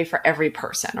right way for every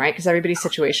person, right? Because everybody's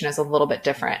situation is a little bit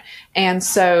different. And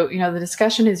so, the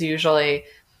discussion is usually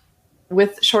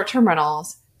with short-term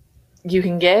rentals, you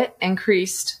can get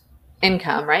increased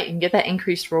income, right? You can get that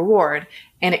increased reward,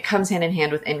 and it comes hand in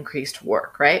hand with increased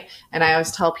work, right? And I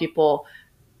always tell people,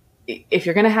 if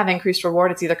you're going to have increased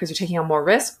reward, it's either because you're taking on more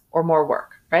risk or more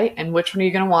work, right? And which one are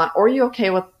you going to want? Or are you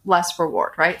okay with less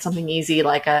reward, right? Something easy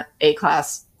like a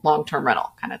A-class long-term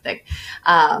rental kind of thing,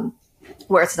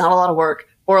 where it's not a lot of work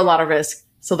or a lot of risk,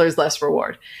 so there's less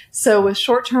reward. So with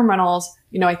short-term rentals,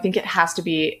 I think it has to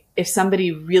be, if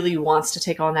somebody really wants to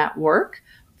take on that work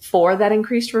for that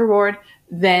increased reward,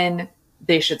 then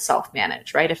they should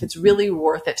self-manage, right? If it's really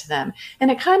worth it to them.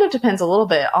 And it kind of depends a little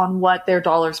bit on what their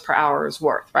dollars per hour is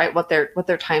worth, right? What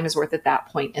their time is worth at that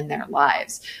point in their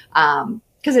lives.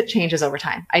 Because it changes over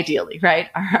time, ideally, right?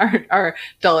 Our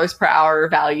dollars per hour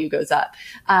value goes up.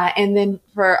 And then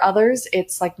for others,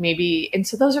 it's like and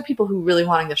so those are people who really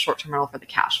wanting the short-term rental for the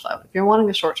cash flow. If you're wanting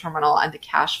the short-term rental and the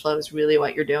cash flow is really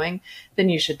what you're doing, then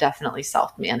you should definitely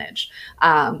self-manage.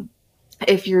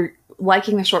 If you're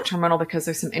liking the short-term rental because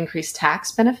there's some increased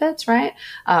tax benefits, right?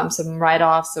 Some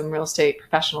write-offs, some real estate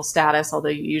professional status, although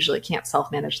you usually can't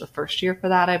self-manage the first year for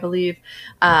that, I believe,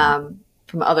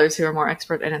 from others who are more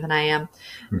expert in it than I am.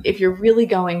 If you're really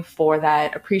going for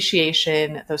that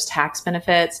appreciation, those tax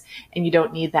benefits, and you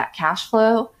don't need that cash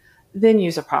flow, then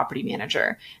use a property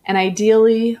manager. And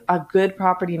ideally, a good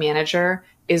property manager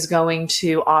is going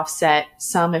to offset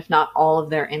some, if not all, of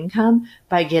their income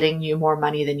by getting you more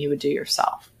money than you would do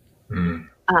yourself.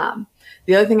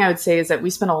 The other thing I would say is that we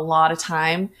spend a lot of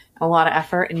time, a lot of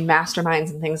effort in masterminds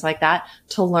and things like that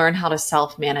to learn how to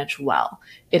self-manage well.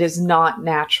 It is not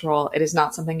natural. It is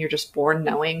not something you're just born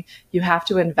knowing. You have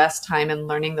to invest time in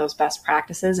learning those best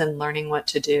practices and learning what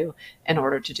to do in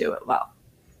order to do it well.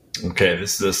 Okay,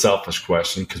 this is a selfish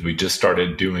question because we just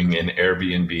started doing an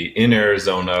Airbnb in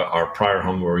Arizona, our prior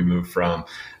home where we moved from.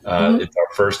 It's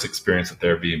our first experience with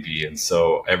Airbnb, and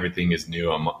so everything is new.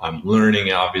 I'm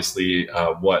learning, obviously,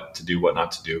 what to do, what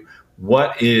not to do.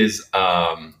 What is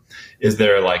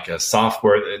there like a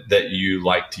software that you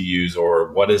like to use,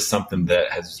 or what is something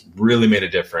that has really made a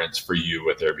difference for you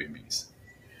with Airbnbs?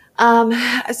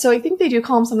 So I think they do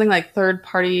call them something like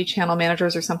third-party channel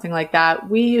managers or something like that.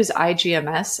 We use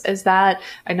IGMS as that.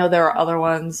 I know there are other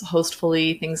ones,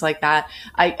 Hostfully, things like that.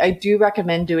 I do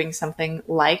recommend doing something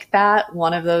like that,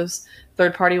 one of those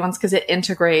third-party ones, because it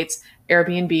integrates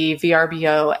Airbnb,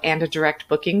 VRBO, and a direct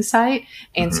booking site.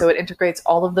 And so it integrates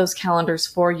all of those calendars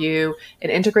for you.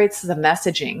 It integrates the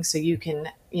messaging so you can,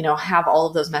 have all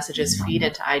of those messages feed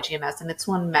into IGMS. And it's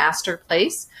one master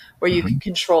place where you can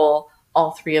control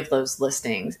all three of those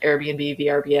listings, Airbnb,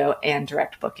 VRBO, and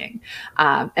direct booking.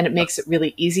 And it makes it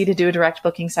really easy to do a direct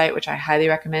booking site, which I highly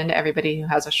recommend everybody who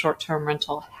has a short-term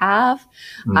rental have.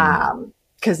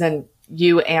 Because then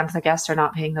you and the guest are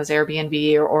not paying those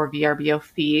Airbnb or VRBO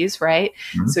fees, right?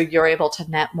 So you're able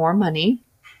to net more money.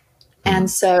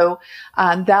 And so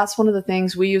that's one of the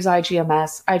things. We use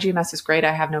IGMS. IGMS is great.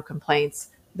 I have no complaints.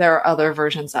 There are other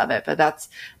versions of it, but that's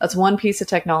one piece of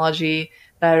technology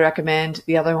that I recommend.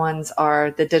 The other ones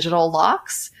are the digital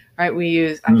locks, right? We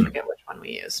use, I forget which one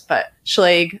we use, but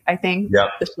Schlage, I think,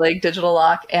 the Schlage digital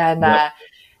lock,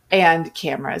 and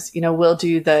cameras. We'll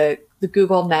do the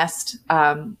Google Nest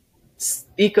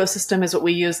ecosystem is what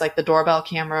we use, like the doorbell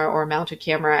camera or mounted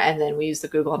camera. And then we use the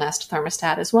Google Nest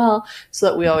thermostat as well, so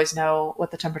that we always know what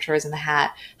the temperature is in the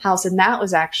house. And that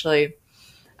was actually,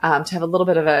 to have a little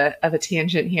bit of a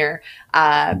tangent here,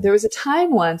 there was a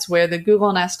time once where the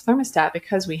Google Nest thermostat,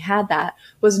 because we had that,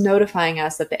 was notifying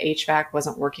us that the HVAC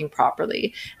wasn't working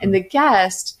properly. And the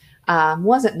guest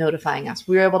wasn't notifying us.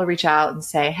 We were able to reach out and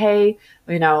say, hey,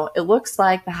 it looks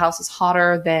like the house is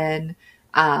hotter than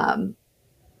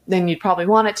you'd probably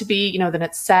want it to be, then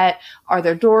it's set. Are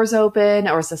there doors open,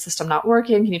 or is the system not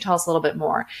working? Can you tell us a little bit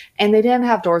more? And they didn't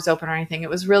have doors open or anything. It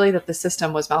was really that the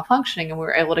system was malfunctioning, and we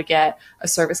were able to get a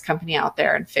service company out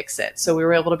there and fix it. So we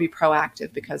were able to be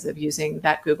proactive because of using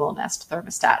that Google Nest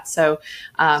thermostat. So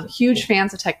huge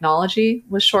fans of technology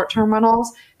with short-term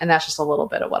rentals. And that's just a little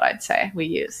bit of what I'd say we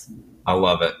use. I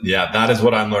love it. Yeah, that is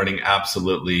what I'm learning.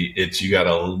 Absolutely. You got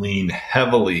to lean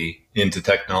heavily into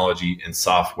technology and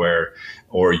software,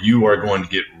 or you are going to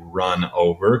get run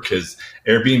over, because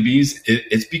Airbnbs,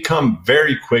 it's become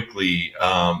very quickly,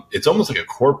 it's almost like a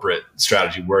corporate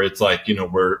strategy where it's like,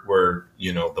 we're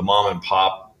the mom and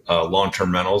pop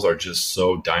long-term rentals are just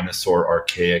so dinosaur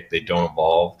archaic. They don't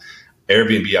evolve.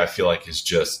 Airbnb, I feel like,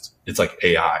 it's like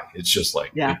AI. It's just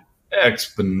like,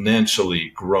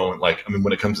 exponentially growing.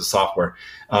 When it comes to software,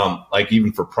 like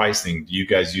even for pricing, do you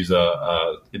guys use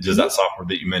does that software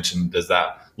that you mentioned, does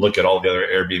that look at all the other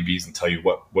Airbnbs and tell you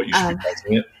what you should be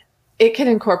pricing it? It can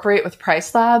incorporate with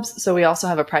Price Labs. So we also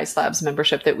have a Price Labs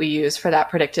membership that we use for that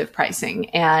predictive pricing.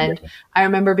 And I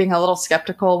remember being a little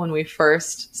skeptical when we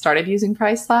first started using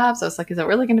Price Labs. I was like, is it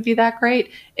really going to be that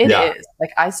great? It is.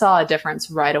 Like, I saw a difference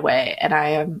right away, and I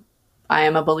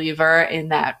am a believer in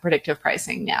that predictive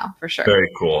pricing now, for sure.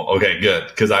 Very cool. Okay, good.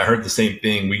 Because I heard the same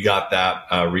thing. We got that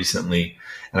recently,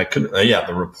 and I couldn't.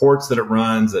 The reports that it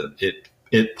runs,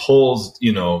 it pulls,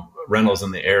 rentals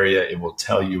in the area. It will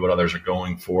tell you what others are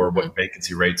going for, what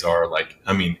vacancy rates are.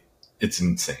 It's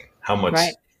insane how much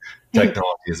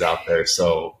technology is out there.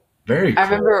 So very cool. I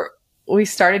remember we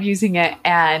started using it,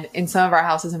 and in some of our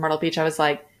houses in Myrtle Beach, I was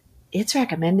like, it's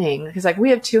recommending, because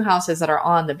we have 2 houses that are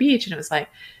on the beach, and it was like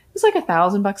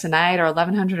 $1,000 a night or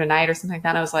 $1,100 a night or something like that.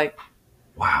 And I was like,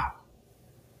 wow.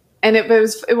 And it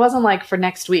wasn't like for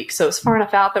next week. So it was far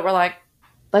enough out that we're like,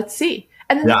 let's see.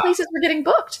 And then the places were getting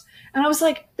booked. And I was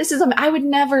like, I would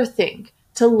never think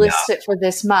to list it for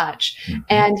this much. Mm-hmm.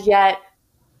 And yet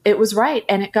it was right.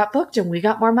 And it got booked, and we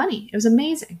got more money. It was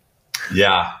amazing.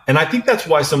 Yeah. And I think that's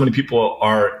why so many people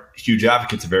are huge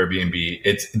advocates of Airbnb.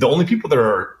 It's the only people that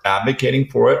are advocating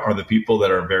for it are the people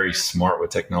that are very smart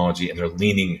with technology, and they're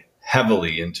leaning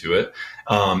heavily into it.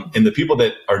 And the people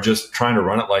that are just trying to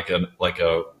run it like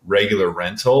a regular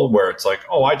rental, where it's like,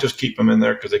 oh, I just keep them in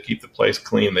there because they keep the place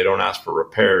clean. They don't ask for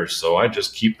repairs. So I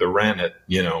just keep the rent at,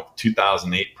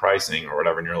 2008 pricing or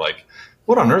whatever. And you're like,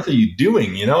 what on earth are you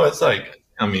doing? It's like,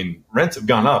 rents have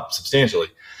gone up substantially.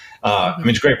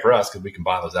 It's great for us because we can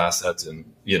buy those assets and,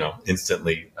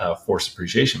 instantly force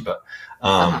appreciation. But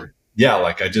I've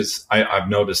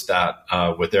noticed that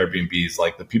with Airbnbs,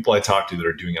 like the people I talk to that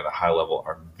are doing it at a high level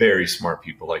are very smart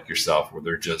people like yourself, where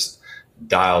they're just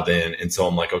dialed in. And so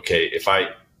I'm like, okay, if I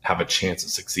have a chance of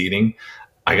succeeding,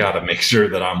 I got to make sure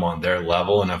that I'm on their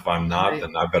level. And if I'm not,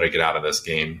 then I better get out of this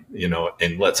game,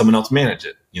 and let someone else manage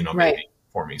it, maybe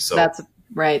for me. So that's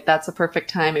right. That's a perfect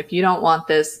time. If you don't want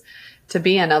this to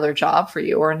be another job for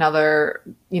you or another,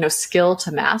 skill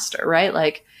to master, right?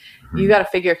 Like, you got to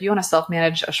figure, if you want to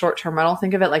self-manage a short-term rental,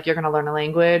 think of it like you're going to learn a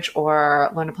language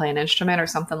or learn to play an instrument or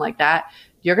something like that.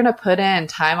 You're going to put in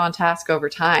time on task over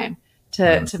time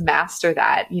to master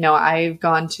that. I've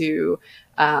gone to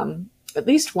at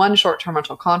least one short-term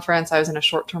rental conference. I was in a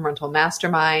short-term rental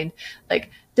mastermind,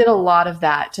 did a lot of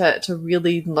that to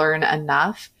really learn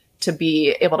enough to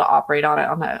be able to operate on it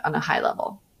on a high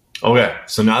level. Okay.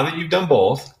 So now that you've done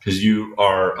both, because you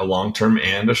are a long-term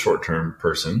and a short-term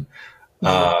person,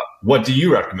 what do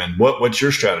you recommend? What's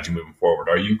your strategy moving forward?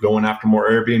 Are you going after more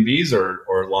Airbnbs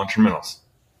or long-term rentals?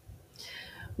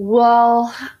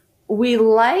 Well, we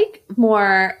like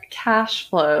more cash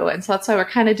flow. And so that's why we're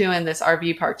kind of doing this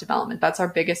RV park development. That's our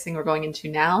biggest thing we're going into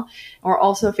now. And we're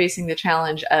also facing the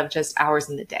challenge of just hours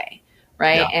in the day.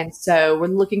 Right. Yeah. And so we're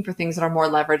looking for things that are more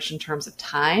leveraged in terms of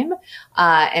time.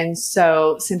 And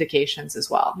so syndications as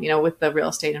well, with the real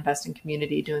estate investing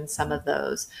community, doing some of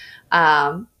those.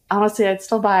 Honestly, I'd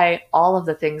still buy all of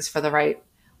the things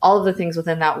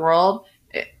within that world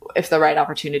if the right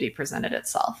opportunity presented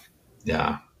itself.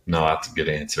 Yeah. No, that's a good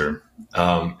answer.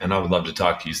 And I would love to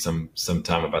talk to you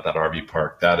sometime about that RV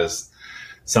park. That is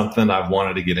something I've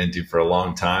wanted to get into for a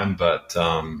long time, but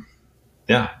ran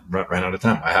out of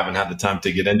time. I haven't had the time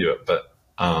to get into it, but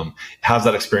how's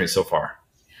that experience so far?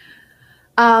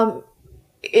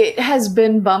 It has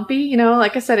been bumpy,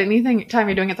 like I said, anything time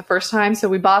you're doing it the first time. So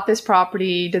we bought this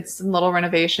property, did some little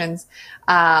renovations.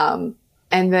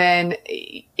 And then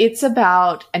it's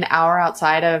about an hour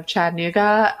outside of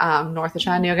Chattanooga, north of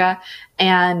Chattanooga.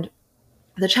 And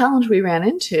the challenge we ran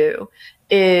into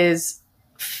is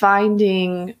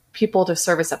finding people to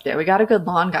service up there. We got a good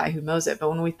lawn guy who mows it. But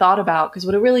when we thought about, because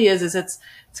what it really is it's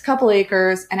a couple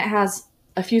acres and it has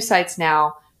a few sites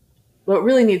now. What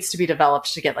really needs to be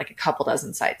developed to get like a couple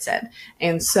dozen sites in.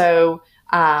 And so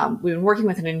we've been working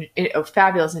with a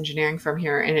fabulous engineering firm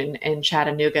here in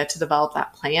Chattanooga to develop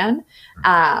that plan.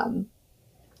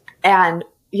 And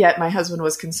yet my husband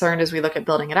was concerned as we look at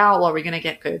building it out, well, are we going to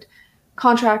get good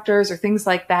contractors or things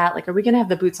like that? Like, are we going to have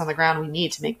the boots on the ground we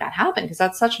need to make that happen? Because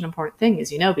that's such an important thing,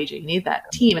 as you know, BJ, you need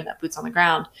that team and that boots on the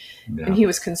ground. Yeah. And he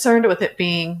was concerned with it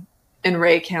being in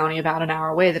Ray County, about an hour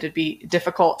away, that it'd be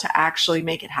difficult to actually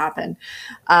make it happen.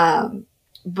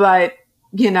 But,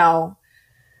 kind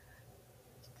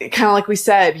of like we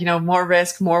said, more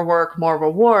risk, more work, more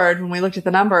reward. When we looked at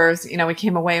the numbers, we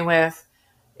came away with,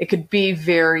 it could be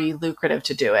very lucrative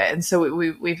to do it. And so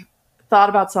we've thought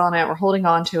about selling it. We're holding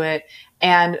on to it.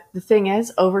 And the thing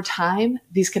is, over time,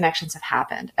 these connections have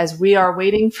happened. As we are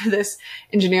waiting for this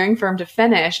engineering firm to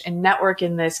finish and network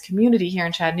in this community here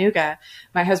in Chattanooga,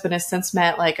 my husband has since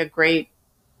met like a great,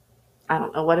 I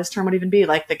don't know what his term would even be,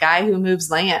 like the guy who moves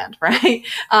land, right?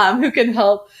 Who can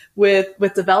help with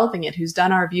developing it, who's done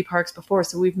RV parks before.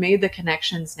 So we've made the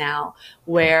connections now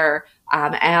where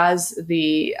as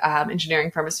the engineering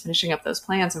firm is finishing up those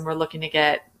plans and we're looking to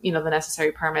get, the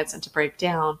necessary permits and to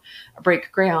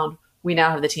break ground, we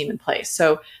now have the team in place.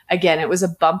 So again, it was a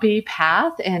bumpy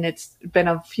path and it's been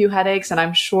a few headaches, and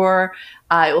I'm sure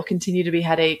it will continue to be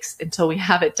headaches until we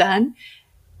have it done.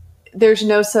 There's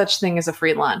no such thing as a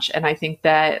free lunch. And I think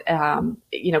that,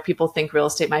 people think real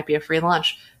estate might be a free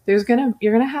lunch. You're going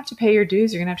to have to pay your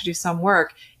dues. You're going to have to do some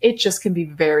work. It just can be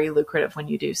very lucrative when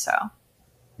you do so.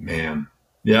 Man.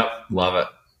 Yep. Love it.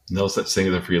 No such thing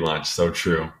as a free lunch. So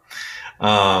true.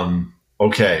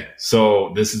 Okay.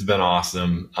 So this has been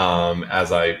awesome.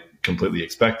 As I completely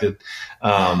expected.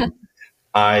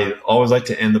 I always like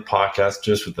to end the podcast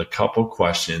just with a couple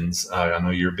questions. I know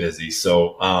you're busy.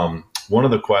 So, one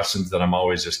of the questions that I'm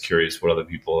always just curious what other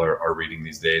people are reading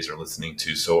these days or listening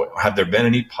to. So have there been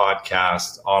any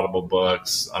podcasts, Audible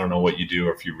books? I don't know what you do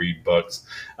or if you read books.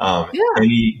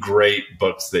 Any great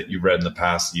books that you read in the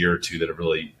past year or two that have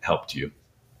really helped you?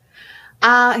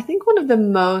 I think one of the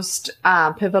most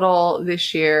pivotal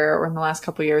this year or in the last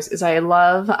couple of years is I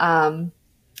love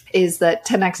is that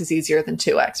 10X is easier than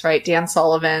 2X, right? Dan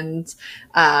Sullivan's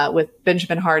with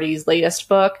Benjamin Hardy's latest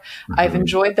book. Mm-hmm. I've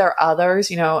enjoyed their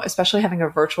others, especially having a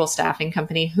virtual staffing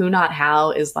company. Who Not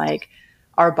How is like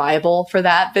our Bible for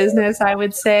that business, I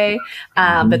would say.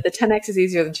 But the 10X is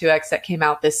easier than 2X that came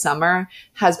out this summer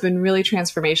has been really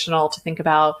transformational to think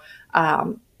about.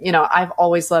 I've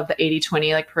always loved the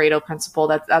 80-20, like Pareto principle.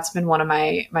 That's been one of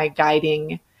my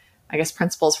guiding, I guess,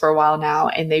 principles for a while now.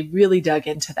 And they really dug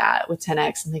into that with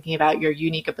 10X and thinking about your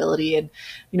unique ability and,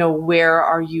 where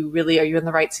are you in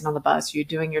the right seat on the bus? Are you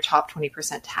doing your top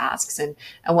 20% tasks and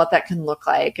what that can look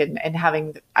like and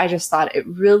I just thought it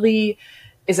really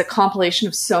is a compilation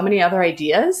of so many other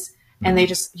ideas and they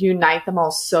just unite them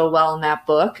all so well in that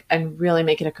book and really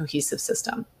make it a cohesive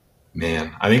system.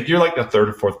 Man, I think you're like the third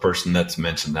or fourth person that's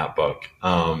mentioned that book.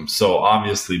 So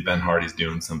obviously Ben Hardy's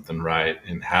doing something right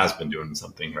and has been doing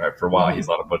something right for a while. Mm-hmm. He's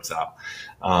a lot of books out.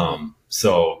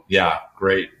 So yeah,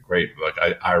 great book.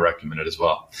 I recommend it as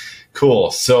well.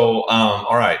 Cool. So,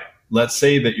 all right, let's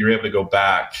say that you're able to go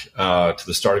back to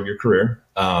the start of your career,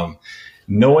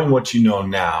 knowing what you know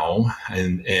now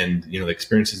and the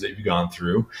experiences that you've gone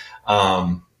through.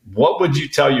 What would you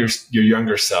tell your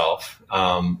younger self?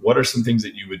 What are some things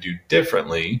that you would do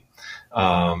differently,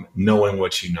 knowing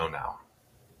what you know now?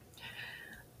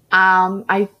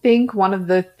 I think one of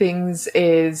the things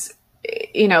is,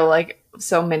 like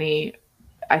so many,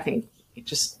 I think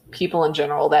just people in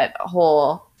general, that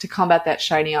whole to combat that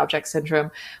shiny object syndrome.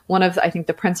 One of, I think,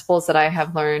 the principles that I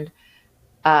have learned,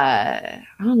 I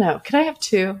don't know, can I have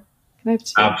two?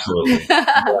 Absolutely.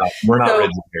 We're not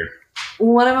rigid here.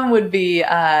 One of them would be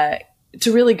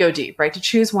to really go deep, right? To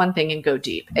choose one thing and go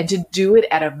deep and to do it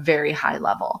at a very high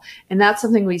level. And that's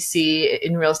something we see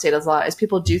in real estate a lot is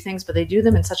people do things, but they do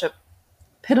them in such a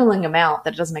piddling amount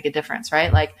that it doesn't make a difference,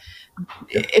 right? Like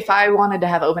if I wanted to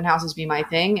have open houses be my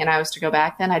thing and I was to go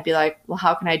back then, I'd be like, well,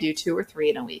 how can I do 2 or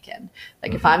 3 in a weekend?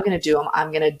 Like if I'm going to do them,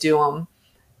 I'm going to do them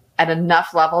at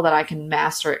enough level that I can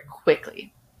master it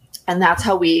quickly. And that's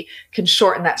how we can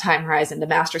shorten that time horizon to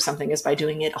master something, is by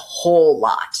doing it a whole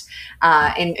lot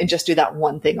and just do that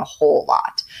one thing a whole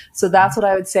lot. So that's what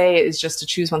I would say, is just to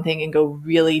choose one thing and go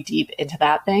really deep into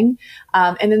that thing.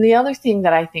 And then the other thing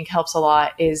that I think helps a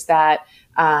lot is that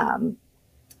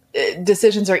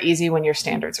decisions are easy when your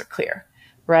standards are clear,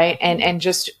 right? And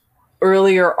just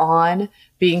earlier on,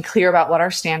 being clear about what our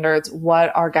standards,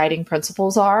 what our guiding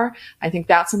principles are. I think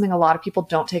that's something a lot of people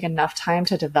don't take enough time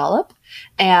to develop,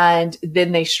 and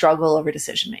then they struggle over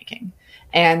decision making.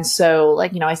 And so,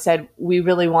 like, I said, we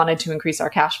really wanted to increase our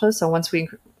cash flow. So once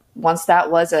that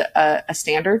was a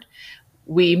standard,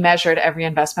 we measured every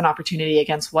investment opportunity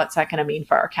against what's that going to mean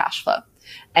for our cash flow.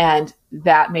 And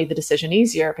that made the decision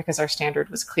easier because our standard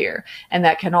was clear. And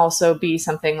that can also be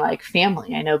something like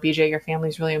family. I know, BJ, your family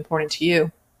is really important to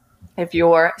you. If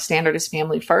your standard is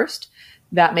family first,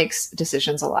 that makes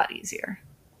decisions a lot easier.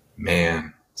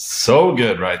 Man, so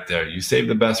good right there. You saved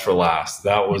the best for last.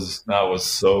 That was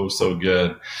so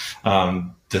good.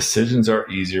 Decisions are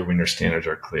easier when your standards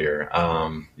are clear.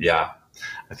 Yeah,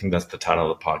 I think that's the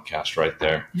title of the podcast right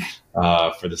there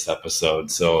for this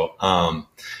episode. So,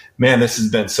 man, this has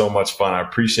been so much fun. I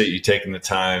appreciate you taking the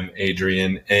time,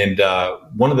 Adrian. And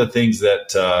one of the things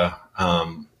that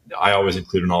I always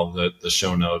include in all the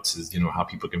show notes is, how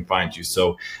people can find you.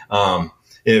 So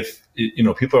if,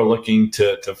 people are looking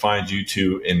to find you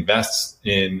to invest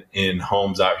in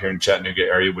homes out here in Chattanooga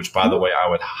area, which, by the way, I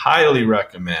would highly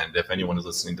recommend if anyone is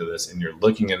listening to this and you're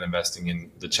looking at investing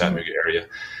in the Chattanooga area,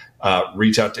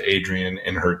 reach out to Adrian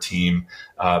and her team.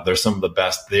 They're some of the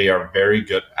best. They are very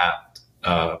good at,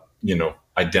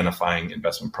 identifying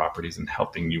investment properties and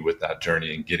helping you with that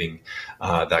journey and getting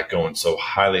that going. So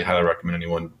highly recommend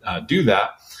anyone do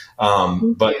that.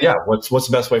 But yeah, what's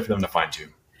the best way for them to find you?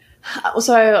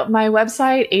 So my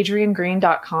website,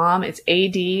 adriennegreen.com, it's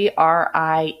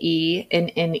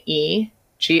ADRIENNEGREEN,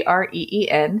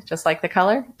 just like the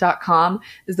color.com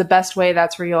is the best way.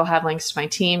 That's where you'll have links to my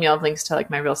team. You'll have links to like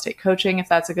my real estate coaching, if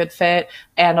that's a good fit,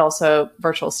 and also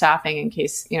virtual staffing in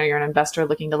case, you're an investor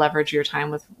looking to leverage your time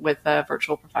with a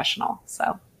virtual professional.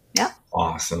 So, yeah.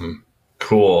 Awesome.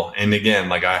 Cool. And again,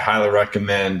 like I highly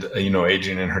recommend,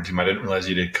 Adrian and her team. I didn't realize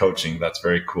you did coaching. That's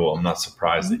very cool. I'm not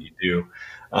surprised that you do.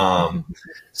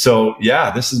 So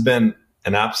yeah, this has been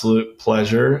an absolute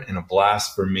pleasure and a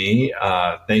blast for me.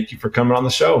 Thank you for coming on the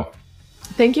show.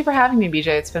 Thank you for having me, BJ.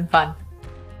 It's been fun.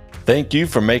 Thank you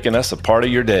for making us a part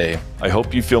of your day. I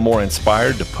hope you feel more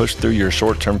inspired to push through your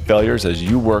short-term failures as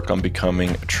you work on becoming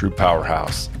a true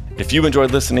powerhouse. If you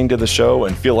enjoyed listening to the show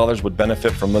and feel others would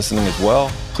benefit from listening as well,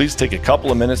 please take a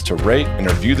couple of minutes to rate and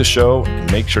review the show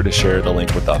and make sure to share the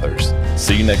link with others.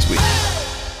 See you next week.